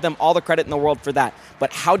will give them all the credit in the world for that.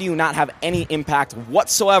 But how do you not have any impact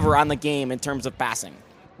whatsoever on the game in terms of passing?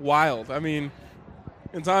 Wild. I mean,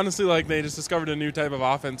 it's honestly like they just discovered a new type of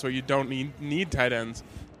offense where you don't need tight ends.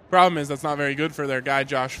 Problem is that's not very good for their guy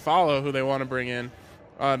Josh Follow, who they want to bring in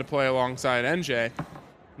to play alongside NJ.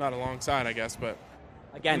 Not alongside, I guess, but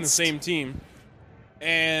in the same team.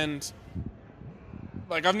 And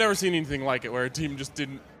I've never seen anything like it where a team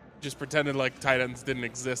just pretended like tight ends didn't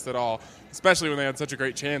exist at all, especially when they had such a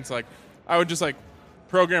great chance. I would just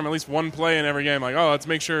program at least one play in every game. Let's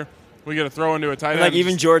make sure we get a throw into a tight end.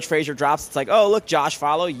 Even George Frazier drops. It's oh, look, Josh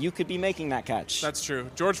Follow, you could be making that catch. That's true.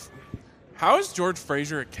 How is George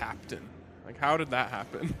Frazier a captain? How did that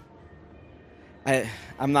happen?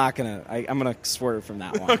 I'm gonna swerve from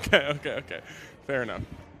that one. Okay. Fair enough.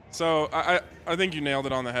 So I think you nailed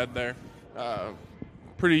it on the head there.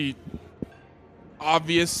 Pretty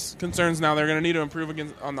obvious concerns now. They're going to need to improve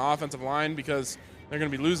on the offensive line because they're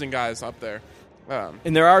going to be losing guys up there.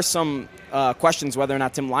 And there are some questions whether or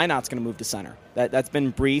not Tim Lynott's going to move to center. That's been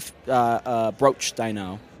broached, I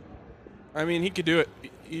know. I mean, he could do it.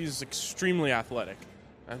 He's extremely athletic.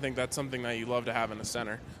 I think that's something that you love to have in a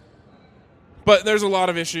center. But there's a lot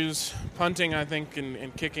of issues. Punting, I think,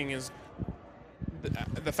 and kicking is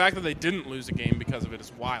the fact that they didn't lose a game because of it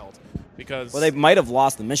is wild. Because they might have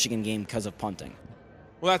lost the Michigan game because of punting.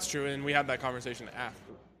 Well, that's true, and we had that conversation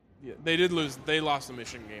after. Yeah, they did lose. They lost the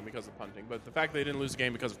Michigan game because of punting, but the fact they didn't lose the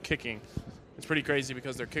game because of kicking is pretty crazy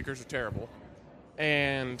because their kickers are terrible.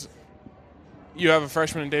 And you have a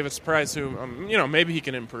freshman in Davis Price who, maybe he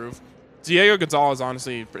can improve. Diego Gonzalez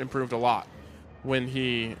honestly improved a lot when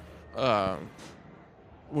he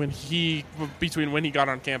between when he got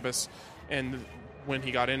on campus and when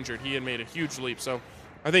he got injured. He had made a huge leap. So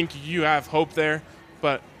I think you have hope there,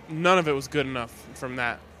 but none of it was good enough from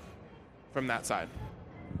that side.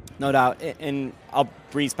 No doubt. And I'll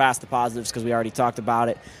breeze past the positives because we already talked about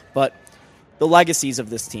it. But the legacies of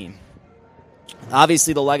this team.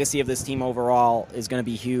 Obviously, the legacy of this team overall is going to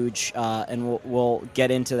be huge, and we'll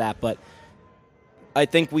get into that. But I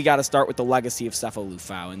think we got to start with the legacy of Sefo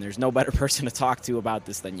Lufau, and there's no better person to talk to about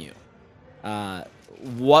this than you.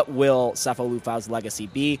 What will Sefo Lufau's legacy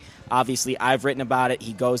be? Obviously, I've written about it.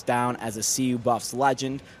 He goes down as a CU Buffs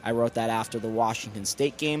legend. I wrote that after the Washington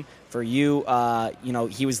State game. For you,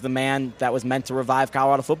 he was the man that was meant to revive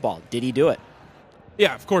Colorado football. Did he do it?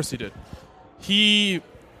 Yeah, of course he did. He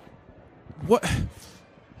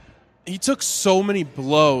took so many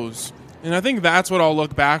blows, and I think that's what I'll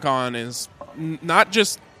look back on is not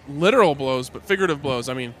just literal blows, but figurative blows.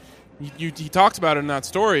 I mean, he talked about it in that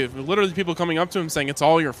story of literally people coming up to him saying it's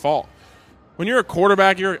all your fault. When you're a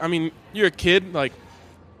quarterback, you're a kid,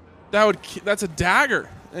 that's a dagger.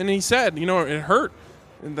 And he said, it hurt.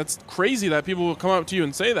 And that's crazy that people will come up to you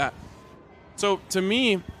and say that. So to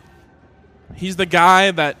me, he's the guy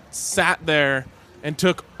that sat there and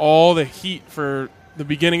took all the heat for the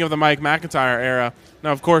beginning of the Mike McIntyre era.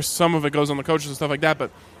 Now, of course, some of it goes on the coaches and stuff like that,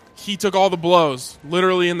 but he took all the blows,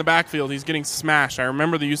 literally in the backfield. He's getting smashed. I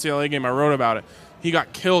remember the UCLA game. I wrote about it. He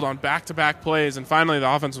got killed on back-to-back plays, and finally the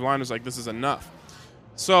offensive line was like, this is enough.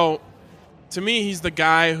 So, to me, he's the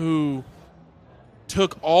guy who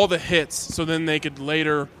took all the hits so then they could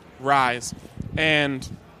later rise. And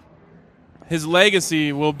his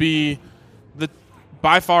legacy will be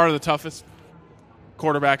by far the toughest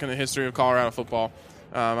quarterback in the history of Colorado football.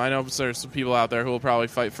 I know there's some people out there who will probably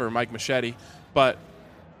fight for Mike Machete, but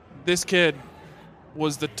this kid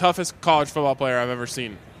was the toughest college football player I've ever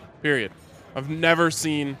seen, period. I've never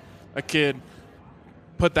seen a kid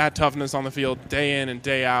put that toughness on the field day in and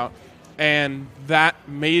day out, and that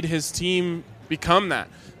made his team become that.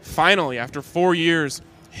 Finally, after 4 years,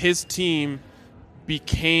 his team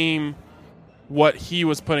became what he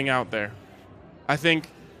was putting out there. I think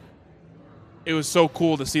it was so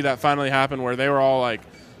cool to see that finally happen, where they were all like,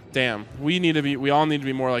 damn, we all need to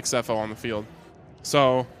be more like Cepho on the field.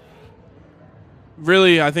 So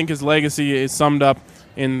really, I think his legacy is summed up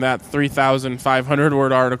in that 3,500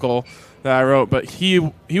 word article that I wrote, but he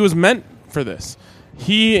was meant for this.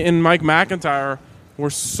 He and Mike McIntyre were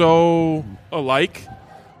so alike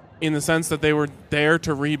in the sense that they were there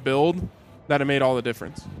to rebuild, that it made all the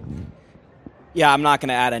difference. Yeah, I'm not going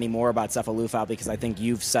to add any more about Cepho Lufau because I think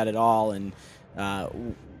you've said it all, and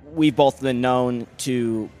we've both been known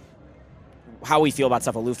to how we feel about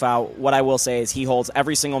Cepho Lufau. What I will say is he holds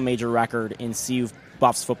every single major record in CU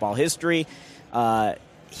Buffs football history.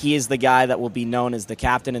 He is the guy that will be known as the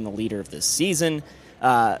captain and the leader of this season.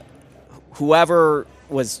 Whoever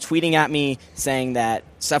was tweeting at me saying that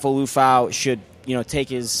Cepho Lufau should, take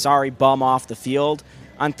his sorry bum off the field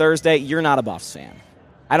on Thursday, you're not a Buffs fan.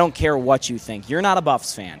 I don't care what you think. You're not a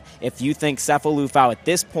Buffs fan if you think Cepho Lufau at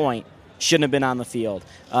this point shouldn't have been on the field.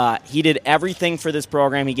 He did everything for this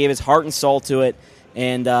program. He gave his heart and soul to it,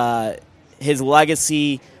 and his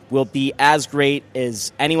legacy will be as great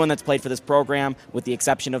as anyone that's played for this program, with the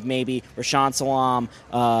exception of maybe Rashawn Salam,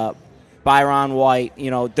 Byron White.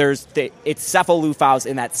 It's Cepho Lufau's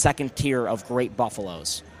in that second tier of great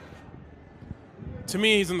Buffaloes. To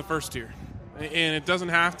me, he's in the first tier. And it doesn't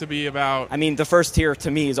have to be about... the first tier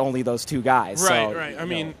to me is only those two guys. Right.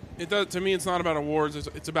 To me, it's not about awards.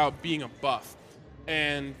 It's about being a Buff.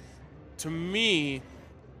 And to me,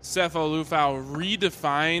 Cepho Lufau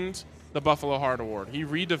redefined the Buffalo Heart Award. He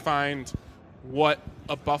redefined what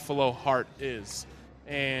a Buffalo Heart is.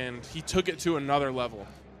 And he took it to another level.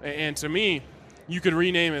 And to me, you could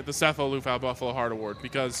rename it the Cepho Lufau Buffalo Heart Award,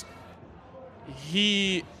 because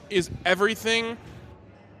he is everything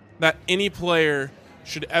that any player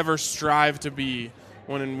should ever strive to be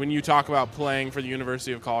when you talk about playing for the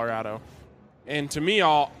University of Colorado. And to me,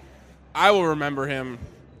 I will remember him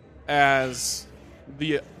as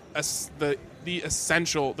the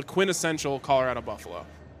quintessential Colorado Buffalo,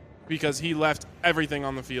 because he left everything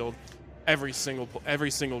on the field every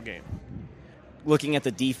single game. Looking at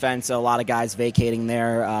the defense, a lot of guys vacating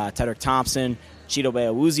there. Tedrick Thompson, Chidobe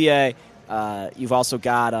Awuzie. You've also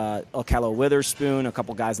got Okello Witherspoon, a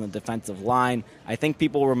couple guys on the defensive line. I think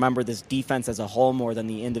people remember this defense as a whole more than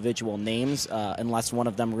the individual names, unless one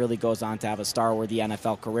of them really goes on to have a star-worthy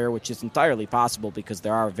NFL career, which is entirely possible because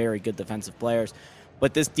there are very good defensive players.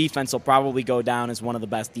 But this defense will probably go down as one of the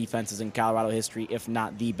best defenses in Colorado history, if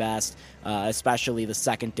not the best, especially the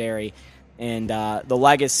secondary. And the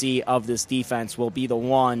legacy of this defense will be the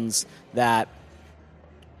ones that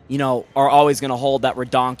are always going to hold that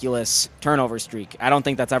redonkulous turnover streak. I don't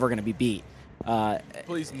think that's ever going to be beat.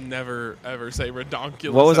 Please never, ever say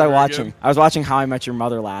redonkulous. What was I watching? Again. I was watching How I Met Your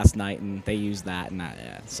Mother last night, and they used that. And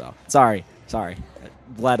so sorry.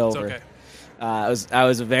 Bled over. It's okay. I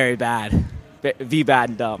was very bad. Bad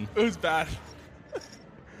and dumb. It was bad.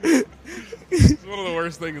 It's one of the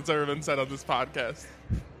worst things that's ever been said on this podcast.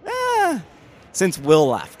 Since Will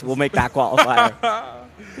left, we'll make that qualifier.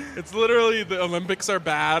 It's literally the Olympics are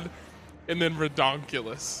bad and then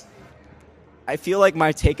redonkulous. I feel like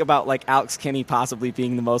my take about Alex Kinney possibly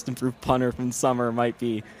being the most improved punter from summer might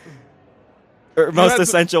be, or most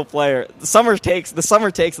essential player. The summer takes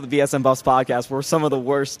of the BSN Buffs podcast were some of the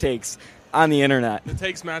worst takes on the internet. The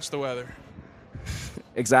takes match the weather.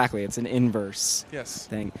 Exactly, it's an inverse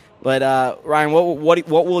thing. But Ryan,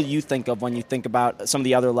 what will you think of when you think about some of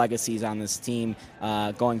the other legacies on this team,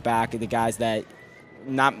 going back, the guys that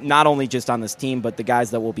not only just on this team, but the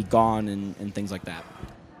guys that will be gone and things like that?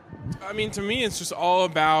 To me, it's just all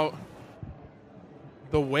about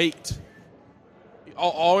the weight. I'll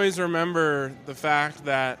always remember the fact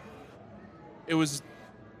that it was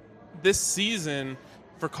this season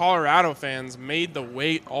for Colorado fans made the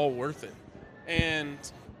wait all worth it. And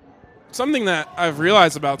something that I've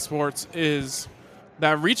realized about sports is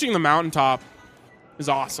that reaching the mountaintop is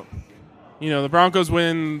awesome. The Broncos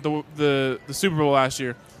win the Super Bowl last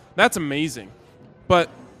year. That's amazing. But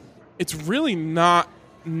it's really not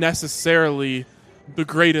necessarily the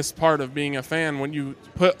greatest part of being a fan when you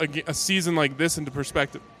put a season like this into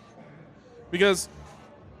perspective. Because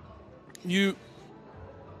you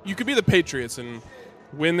could be the Patriots and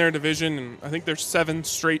win their division, and I think there's 7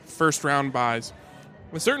 straight first-round byes.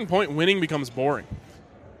 At a certain point, winning becomes boring.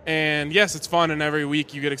 And yes, it's fun, and every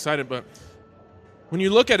week you get excited, but when you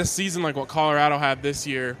look at a season like what Colorado had this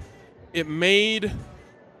year, it redefined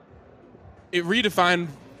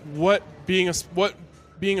what makes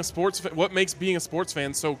being a sports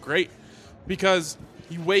fan so great. Because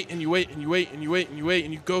you wait and you wait and you wait and you wait and you wait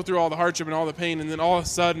and you go through all the hardship and all the pain, and then all of a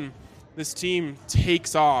sudden this team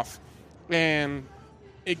takes off. And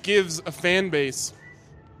it gives a fan base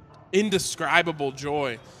indescribable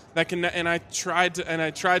joy that can. And I tried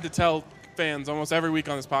to tell fans almost every week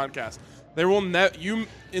on this podcast, there will you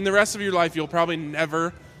in the rest of your life, you'll probably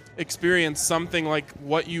never experience something like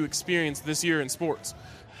what you experienced this year in sports.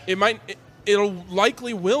 It'll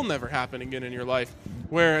likely will never happen again in your life,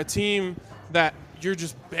 where a team that you're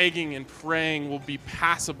just begging and praying will be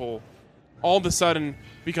passable all of a sudden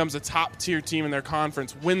becomes a top-tier team in their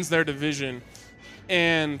conference, wins their division,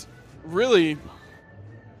 and really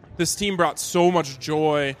this team brought so much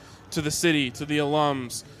joy to the city, to the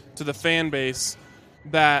alums, to the fan base,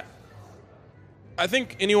 that I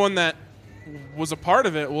think anyone that was a part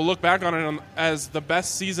of it will look back on it as the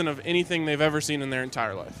best season of anything they've ever seen in their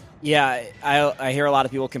entire life. Yeah, I hear a lot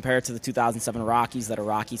of people compare it to the 2007 Rockies that are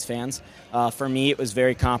Rockies fans. For me, it was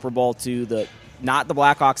very comparable to not the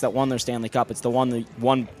Blackhawks that won their Stanley Cup. It's the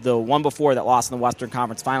one before that lost in the Western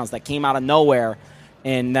Conference Finals that came out of nowhere,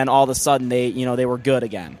 and then all of a sudden they were good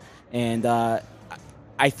again. And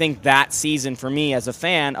I think that season for me as a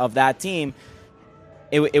fan of that team,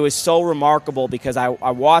 it was so remarkable because I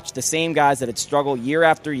watched the same guys that had struggled year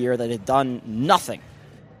after year that had done nothing.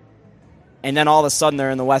 And then all of a sudden they're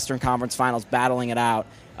in the Western Conference Finals battling it out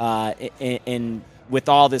with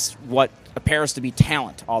all this what appears to be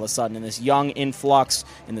talent all of a sudden and this young influx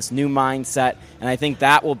and this new mindset. And I think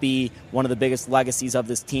that will be one of the biggest legacies of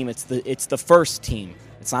this team. It's the first team.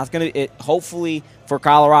 It's not going to. Hopefully for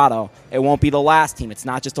Colorado, it won't be the last team. It's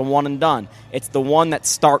not just a one and done. It's the one that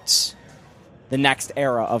starts the next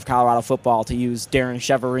era of Colorado football, to use Darren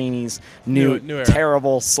Cheverini's new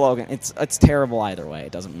terrible slogan. It's terrible either way.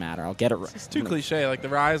 It doesn't matter. I'll get it right. It's too cliche. Like, the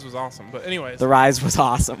rise was awesome. But anyways. The rise was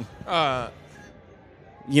awesome.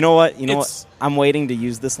 You know what? I'm waiting to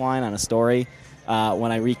use this line on a story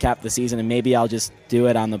when I recap the season, and maybe I'll just do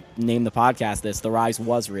it on name the podcast this. The rise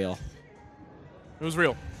was real. It was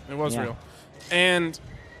real. It was real. And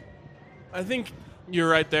I think you're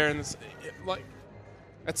right there in this.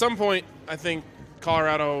 At some point, I think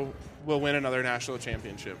Colorado will win another national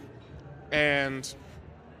championship. And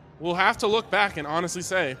we'll have to look back and honestly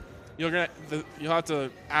say, you'll have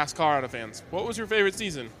to ask Colorado fans, what was your favorite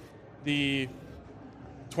season? The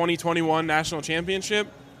 2021 national championship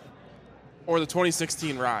or the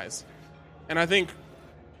 2016 rise? And I think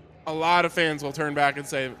a lot of fans will turn back and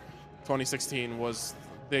say 2016 was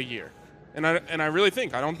the year. And I really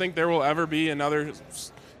think, I don't think there will ever be another.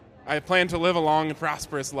 I plan to live a long and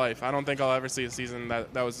prosperous life. I don't think I'll ever see a season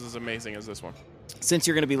that was as amazing as this one. Since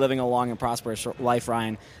you're going to be living a long and prosperous life,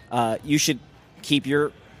 Ryan, you should keep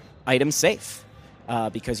your items safe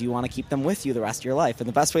because you want to keep them with you the rest of your life. And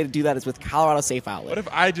the best way to do that is with Colorado Safe Outlet. What if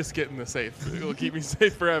I just get in the safe? It will keep me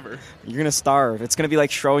safe forever. You're going to starve. It's going to be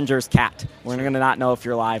like Schrodinger's cat. We're going to not know if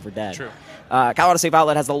you're alive or dead. True. Colorado Safe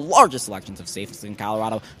Outlet has the largest selections of safes in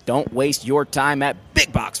Colorado. Don't waste your time at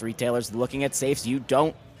big box retailers looking at safes you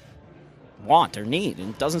don't want or need, and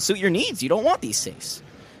it doesn't suit your needs. You don't want these safes.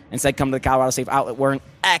 Instead, come to the Colorado Safe Outlet where an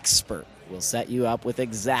expert will set you up with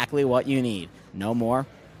exactly what you need. No more,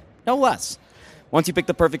 no less. Once you pick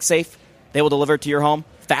the perfect safe, they will deliver it to your home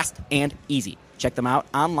fast and easy. Check them out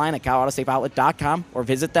online at coloradosafeoutlet.com or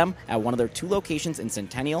visit them at one of their 2 locations in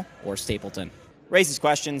Centennial or Stapleton. Raises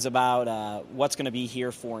questions about what's going to be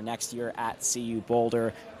here for next year at CU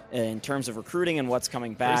Boulder in terms of recruiting and what's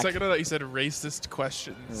coming back. For a second, I thought you said racist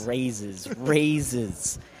questions.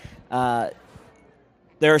 Raises.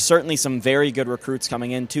 There are certainly some very good recruits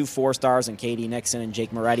coming in. 2 4-stars and Katie Nixon and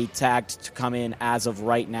Jake Moretti tagged to come in as of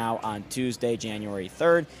right now on Tuesday, January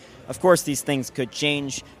 3rd. Of course, these things could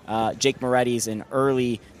change. Jake Moretti's an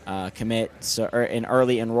early commit, or an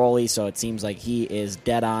early enrollee, so it seems like he is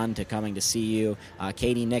dead on to coming to CU.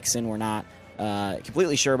 Katie Nixon, we're not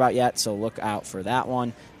completely sure about yet, so look out for that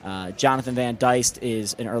one. Jonathan Van Dyst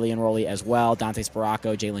is an early enrollee as well. Dante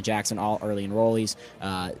Sparacco, Jalen Jackson, all early enrollees.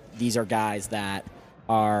 These are guys that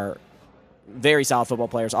are very solid football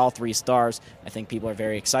players, all 3 stars. I think people are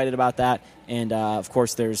very excited about that. And, of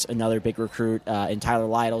course, there's another big recruit in Tyler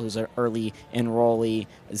Lytle, who's an early enrollee.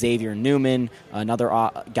 Xavier Newman, another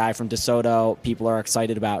guy from DeSoto. People are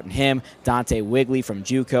excited about him. Dante Wigley from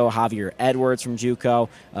JUCO. Javier Edwards from JUCO.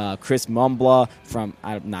 Chris Mumbla from,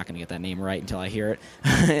 I'm not going to get that name right until I hear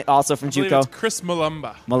it, also from JUCO. It's Chris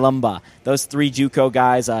Malumba. Those 3 JUCO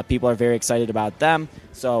guys, people are very excited about them.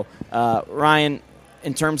 So, Ryan,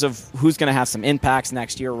 in terms of who's going to have some impacts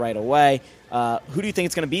next year right away, who do you think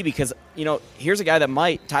it's going to be? Because, here's a guy that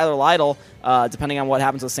might, Tyler Lytle, depending on what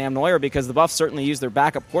happens with Sam Neuer, because the Buffs certainly used their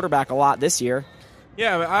backup quarterback a lot this year.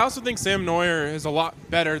 Yeah, but I also think Sam Neuer is a lot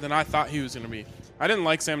better than I thought he was going to be. I didn't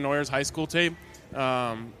like Sam Neuer's high school tape.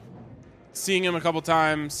 Seeing him a couple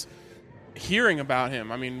times, hearing about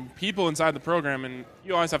him. I mean, people inside the program, and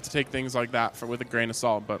you always have to take things like that with a grain of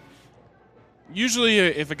salt, but usually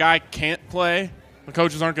if a guy can't play, the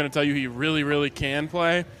coaches aren't going to tell you he really, really can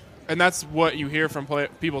play, and that's what you hear from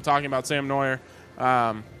people talking about Sam Neuer,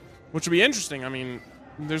 which would be interesting. I mean,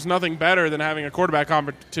 there's nothing better than having a quarterback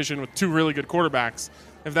competition with two really good quarterbacks,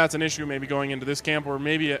 if that's an issue maybe going into this camp or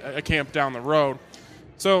maybe a camp down the road.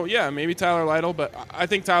 So, yeah, maybe Tyler Lytle, but I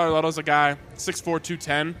think Tyler Lytle's a guy, 6'4",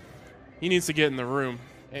 210. He needs to get in the room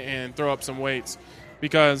and throw up some weights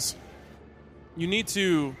because you need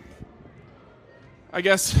to, I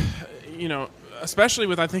guess, especially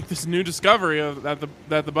with, I think, this new discovery that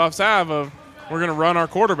the Buffs have of we're going to run our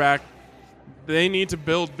quarterback, they need to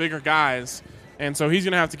build bigger guys. And so he's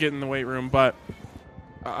going to have to get in the weight room. But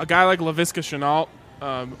a guy like Laviska Shenault,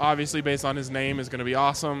 obviously based on his name, is going to be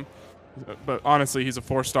awesome. But honestly, he's a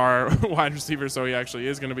 4-star wide receiver, so he actually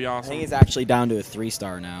is going to be awesome. I think he's actually down to a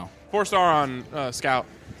 3-star now. 4-star on Scout,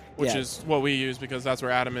 which is what we use because that's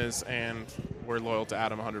where Adam is, and we're loyal to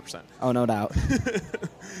Adam 100%. Oh, no doubt.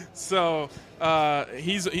 So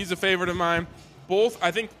he's a favorite of mine. Both,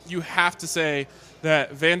 I think you have to say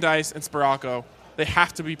that Van Dice and Sparaco, they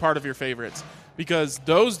have to be part of your favorites because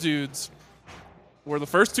those dudes were the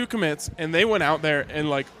first two commits, and they went out there and,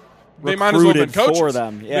 like, they might as well have been coaches. For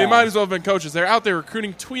them. Yeah. They might as well have been coaches. They're out there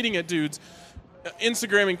recruiting, tweeting at dudes,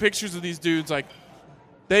 Instagramming pictures of these dudes. Like,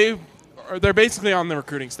 they're basically on the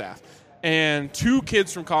recruiting staff. And two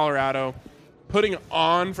kids from Colorado putting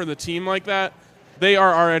on for the team like that, they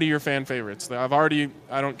are already your fan favorites. I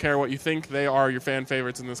don't care what you think, they are your fan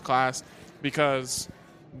favorites in this class because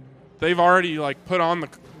they've already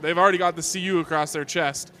they've already got the CU across their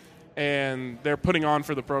chest, and they're putting on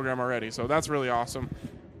for the program already. So that's really awesome.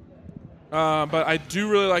 But I do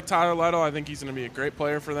really like Tyler Lytle. I think he's going to be a great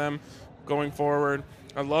player for them going forward.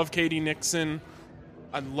 I love Katie Nixon.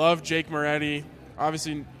 I love Jake Moretti.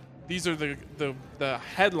 Obviously, these are the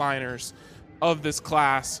headliners of this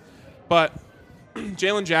class. But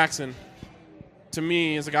Jalen Jackson, to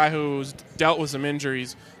me, is a guy who's dealt with some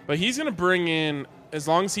injuries. But he's going to bring in, as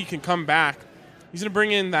long as he can come back, he's going to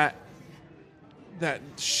bring in that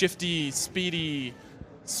shifty, speedy,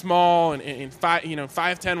 small, and 5'10",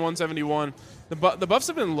 171. The Buffs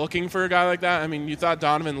have been looking for a guy like that. I mean, you thought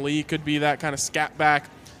Donovan Lee could be that kind of scat back,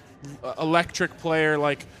 electric player,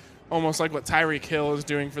 almost like what Tyreek Hill is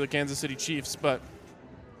doing for the Kansas City Chiefs. But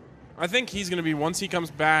I think he's going to be, once he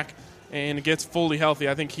comes back and gets fully healthy,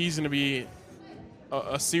 I think he's going to be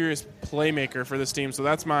a serious playmaker for this team. So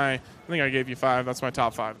that's I think I gave you 5. That's my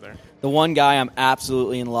top 5 there. The one guy I'm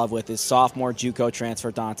absolutely in love with is sophomore JUCO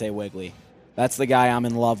transfer Dante Wigley. That's the guy I'm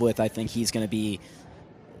in love with. I think he's going to be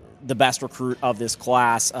the best recruit of this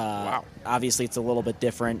class. Wow. Obviously, it's a little bit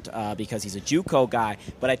different because he's a JUCO guy,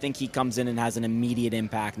 but I think he comes in and has an immediate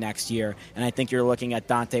impact next year. And I think you're looking at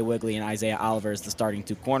Dante Wigley and Isaiah Oliver as the starting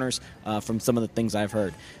two corners from some of the things I've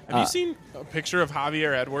heard. Have you seen a picture of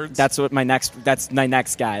Javier Edwards? That's my next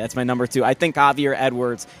guy. That's my number 2. I think Javier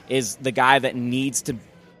Edwards is the guy that needs to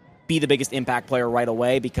be the biggest impact player right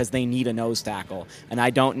away because they need a nose tackle. And I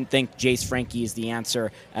don't think Jace Frankie is the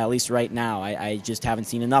answer, at least right now. I just haven't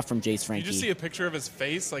seen enough from Jace Frankie. Did you see a picture of his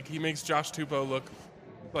face? He makes Josh Tupou look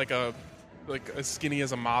like as skinny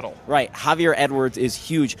as a model. Right. Javier Edwards is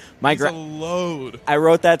huge. He's a load. I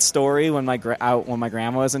wrote that story when my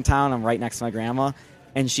grandma was in town. I'm right next to my grandma,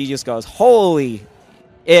 and she just goes, "Holy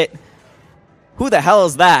it! Who the hell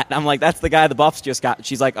is that?" I'm like, "That's the guy the Buffs just got."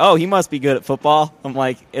 She's like, "Oh, he must be good at football." I'm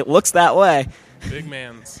like, "It looks that way." Big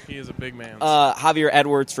man's. He is a big man. Javier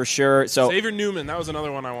Edwards for sure. So Xavier Newman, that was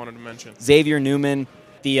another one I wanted to mention. Xavier Newman,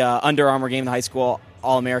 the Under Armour game, the high school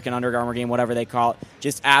All-American Under Armour game, whatever they call it,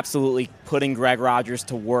 just absolutely putting Greg Rogers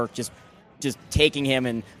to work, just taking him,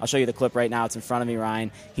 and I'll show you the clip right now. It's in front of me, Ryan.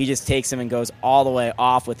 He just takes him and goes all the way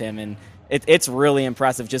off with him, and it's really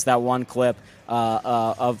impressive, just that one clip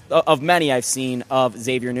of many I've seen of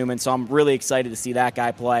Xavier Newman. So I'm really excited to see that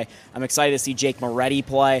guy play. I'm excited to see Jake Moretti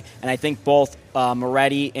play, and I think both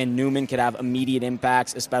Moretti and Newman could have immediate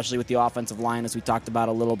impacts, especially with the offensive line, as we talked about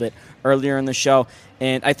a little bit earlier in the show.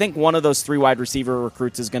 And I think one of those 3 wide receiver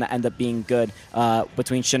recruits is going to end up being good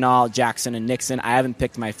between Shenault, Jackson, and Nixon. I haven't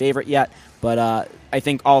picked my favorite yet, but I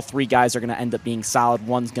think all 3 guys are going to end up being solid.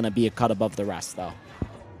 One's going to be a cut above the rest, though.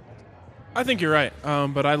 I think you're right,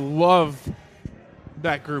 but I love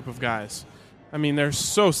that group of guys. I mean, they're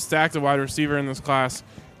so stacked at wide receiver in this class.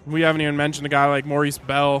 We haven't even mentioned a guy like Maurice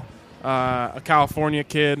Bell, a California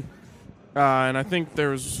kid, and I think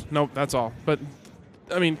that's all. But,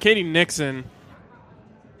 I mean, Katie Nixon,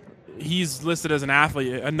 he's listed as an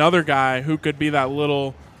athlete, another guy who could be that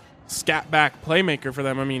little scat back playmaker for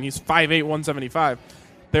them. I mean, he's 5'8", 175.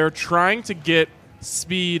 They're trying to get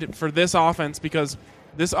speed for this offense because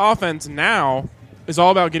this offense now is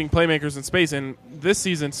all about getting playmakers in space. And this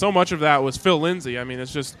season, so much of that was Phil Lindsay. I mean,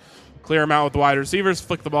 it's just clear him out with the wide receivers,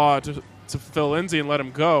 flick the ball out to Phil Lindsay and let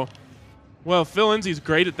him go. Well, Phil Lindsay's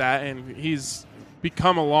great at that, and he's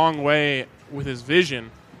become a long way with his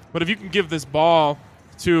vision. But if you can give this ball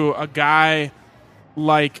to a guy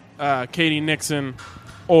like Katie Nixon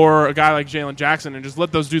or a guy like Jalen Jackson and just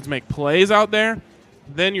let those dudes make plays out there,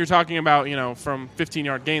 then you're talking about, from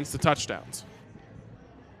 15-yard gains to touchdowns.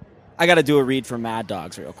 I got to do a read from Mad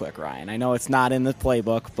Dogs real quick, Ryan. I know it's not in the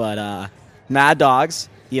playbook, but Mad Dogs,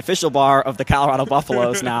 the official bar of the Colorado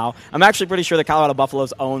Buffaloes now. I'm actually pretty sure the Colorado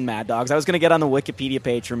Buffaloes own Mad Dogs. I was going to get on the Wikipedia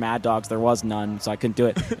page for Mad Dogs. There was none, so I couldn't do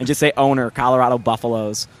it. And just say owner, Colorado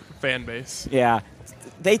Buffaloes. Fan base. Yeah.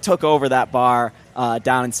 They took over that bar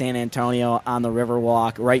down in San Antonio on the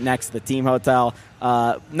Riverwalk, right next to the team hotel.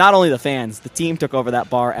 Not only the fans, the team took over that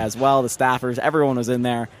bar as well. The staffers, everyone was in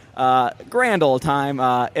there. Grand old time.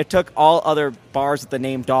 It took all other bars with the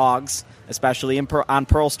name Dogs, especially on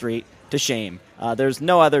Pearl Street, to shame. There's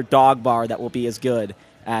no other dog bar that will be as good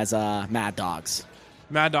as Mad Dogs.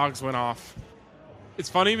 Mad Dogs went off. It's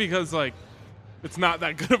funny because, it's not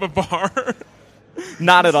that good of a bar.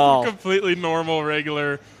 Not at all. A completely normal,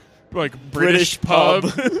 regular, British pub.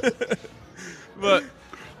 But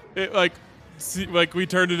it we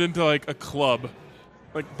turned it into a club.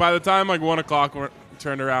 By the time 1 o'clock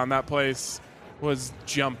turned around, that place was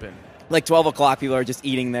jumping. 12 o'clock, people are just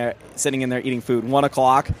eating there, sitting in there eating food. 1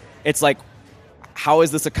 o'clock, it's how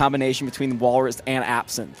is this a combination between walrus and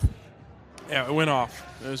absinthe? Yeah, it went off.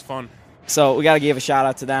 It was fun. So we got to give a shout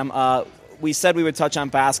out to them. We said we would touch on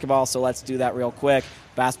basketball, so let's do that real quick.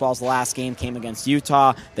 Basketball's last game came against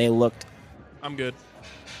Utah. They looked... I'm good.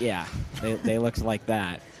 Yeah, they looked like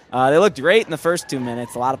that. They looked great in the first 2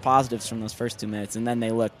 minutes. A lot of positives from those first 2 minutes. And then they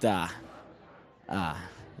looked, So that's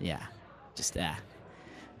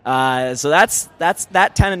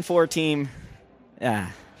that 10-4 team.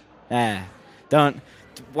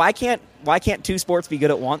 Why can't two sports be good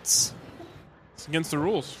at once? It's against the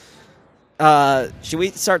rules. Should we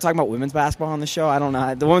start talking about women's basketball on the show? I don't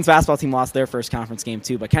know. The women's basketball team lost their first conference game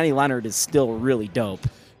too, but Kenny Leonard is still really dope.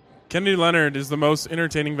 Kenny Leonard is the most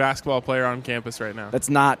entertaining basketball player on campus right now. That's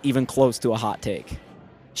not even close to a hot take.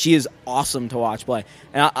 She is awesome to watch play.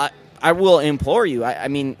 And I will implore you, I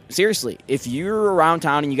mean, seriously, if you're around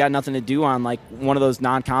town and you got nothing to do on one of those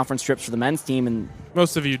non-conference trips for the men's team, and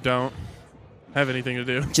most of you don't have anything to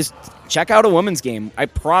do, just check out a women's game. I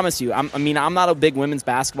promise you. I'm not a big women's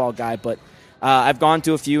basketball guy, but I've gone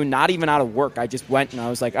to a few, not even out of work. I just went and I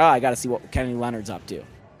was like, I got to see what Kenny Leonard's up to.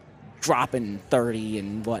 Dropping 30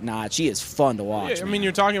 and whatnot. She is fun to watch. Yeah, I mean,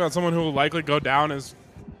 you're talking about someone who will likely go down as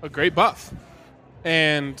a great buff.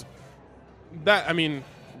 And that, I mean,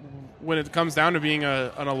 when it comes down to being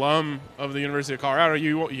an alum of the University of Colorado,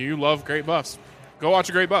 you love great buffs. Go watch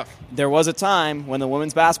a great buff. There was a time when the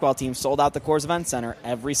women's basketball team sold out the Coors Event Center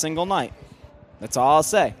every single night. That's all I'll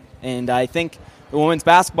say. And I think the women's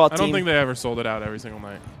basketball team... I don't think they ever sold it out every single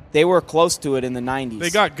night. They were close to it in the 90s. They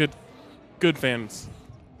got good fans.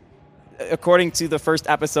 According to the first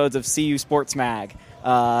episodes of CU Sports Mag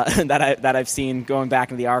that I've seen going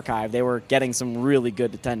back into the archive, they were getting some really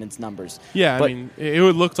good attendance numbers. Yeah, but, I mean, it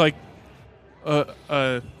would look like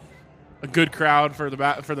a good crowd for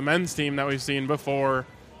the men's team that we've seen before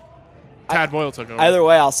Tad Boyle took over. Either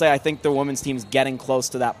way, I'll say I think the women's team's getting close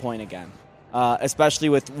to that point again, especially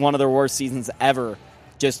with one of their worst seasons ever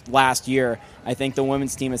just last year. I think the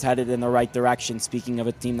women's team is headed in the right direction. Speaking of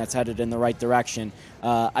a team that's headed in the right direction,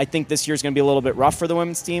 I think this year's going to be a little bit rough for the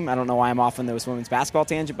women's team. I don't know why I'm off on this women's basketball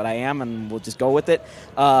tangent, but I am, and we'll just go with it.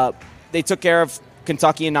 They took care of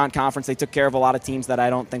Kentucky in non-conference. They took care of a lot of teams that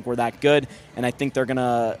I don't think were that good, and I think they're going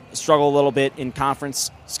to struggle a little bit in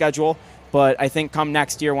conference schedule. But I think come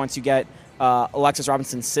next year, once you get Alexis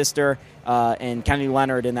Robinson's sister and Kenny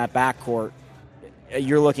Leonard in that backcourt,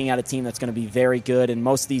 you're looking at a team that's going to be very good, and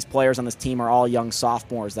most of these players on this team are all young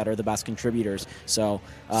sophomores that are the best contributors. So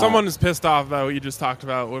someone is pissed off that you just talked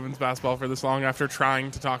about women's basketball for this long after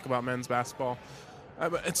trying to talk about men's basketball.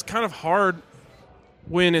 It's kind of hard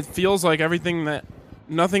when it feels like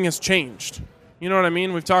nothing has changed. You know what I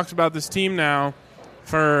mean? We've talked about this team now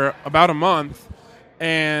for about a month,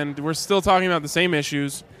 and we're still talking about the same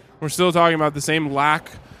issues. We're still talking about the same lack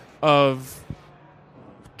of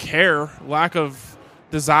care, lack of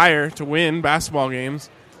desire to win basketball games.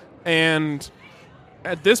 And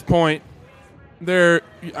at this point,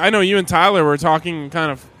 I know you and Tyler were talking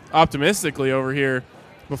kind of optimistically over here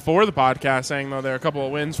before the podcast, saying, though, there are a couple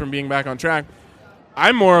of wins from being back on track.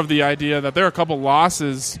 I'm more of the idea that there are a couple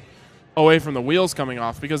losses away from the wheels coming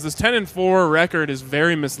off, because this 10-4 record is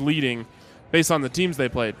very misleading based on the teams they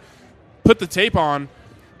played. Put the tape on,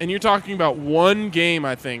 and you're talking about one game,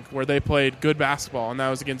 I think, where they played good basketball, and that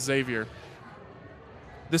was against Xavier.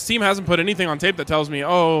 This team hasn't put anything on tape that tells me,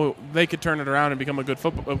 oh, they could turn it around and become a good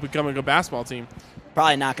basketball team.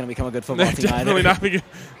 Probably not going to become a good football team definitely either.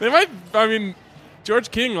 They might. I mean, George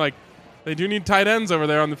King, they do need tight ends over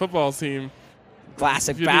there on the football team.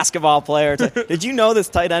 Classic basketball player. Did you know this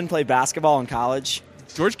tight end played basketball in college?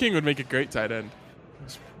 George King would make a great tight end.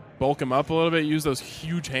 Just bulk him up a little bit, use those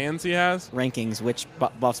huge hands he has. Rankings, which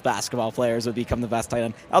Buffs basketball players would become the best tight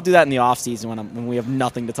end. I'll do that in the offseason when we have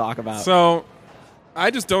nothing to talk about. So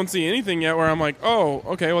I just don't see anything yet where I'm like, oh,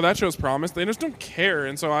 okay, well, that shows promise. They just don't care.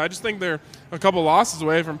 And so I just think they're a couple losses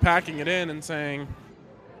away from packing it in and saying,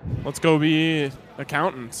 let's go be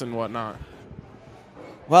accountants and whatnot.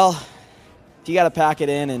 Well, if you got to pack it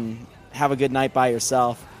in and have a good night by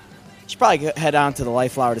yourself, you should probably head on to the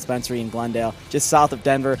Life Flower Dispensary in Glendale, just south of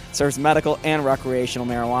Denver. Serves medical and recreational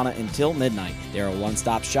marijuana until midnight. They're a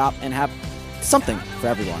one-stop shop and have something for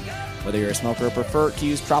everyone. Whether you're a smoker or prefer to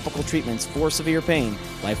use tropical treatments for severe pain,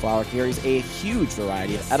 Life Flower carries a huge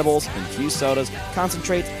variety of edibles, infused sodas,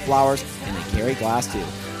 concentrates, flowers, and they carry glass too.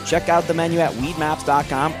 Check out the menu at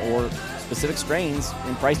weedmaps.com or specific strains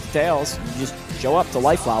and price details. You just show up to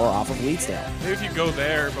Life Flower off of Leedsdale. Maybe if you go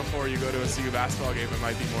there before you go to a CU basketball game, it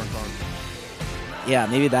might be more fun. Yeah,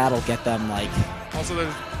 maybe that'll get them Also,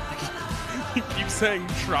 there's you keep saying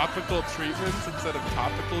tropical treatments instead of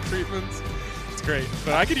topical treatments. It's great,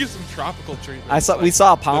 but I could use some tropical treatments. We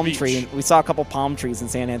saw a palm tree. We saw a couple palm trees in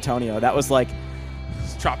San Antonio. That was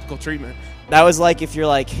it's tropical treatment. That was if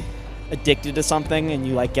you're addicted to something and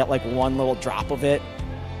you get one little drop of it.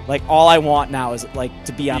 All I want now is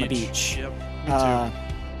to be on a beach. Yep. Me too.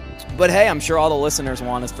 But hey, I'm sure all the listeners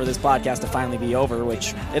want is for this podcast to finally be over,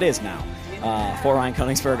 which it is now. For Ryan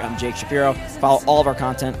Koenigsberg, I'm Jake Shapiro. Follow all of our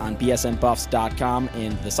content on bsnbuffs.com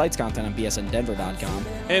and the site's content on bsndenver.com.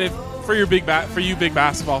 And for you big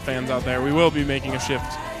basketball fans out there, we will be making a shift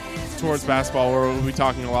towards basketball where we'll be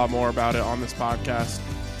talking a lot more about it on this podcast.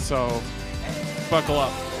 So buckle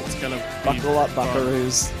up. It's gonna be buckle up,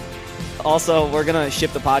 buckaroos. Also, we're going to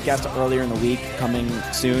ship the podcast earlier in the week, coming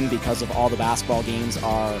soon, because of all the basketball games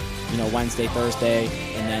are, Wednesday, Thursday,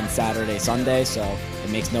 and then Saturday, Sunday. So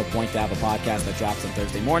it makes no point to have a podcast that drops on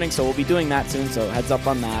Thursday morning. So we'll be doing that soon. So heads up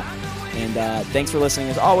on that. And thanks for listening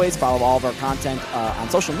as always. Follow all of our content on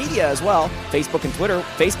social media as well, Facebook and Twitter.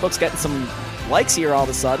 Facebook's getting some likes here all of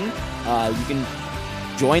a sudden. You can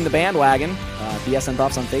join the bandwagon. BSN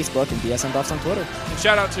Buffs on Facebook and BSN Buffs on Twitter. And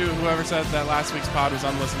shout out to whoever said that last week's pod was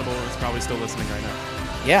unlistenable and is probably still listening right now.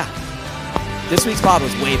 Yeah. This week's pod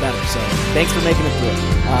was way better, so thanks for making it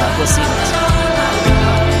through. We'll see you next time.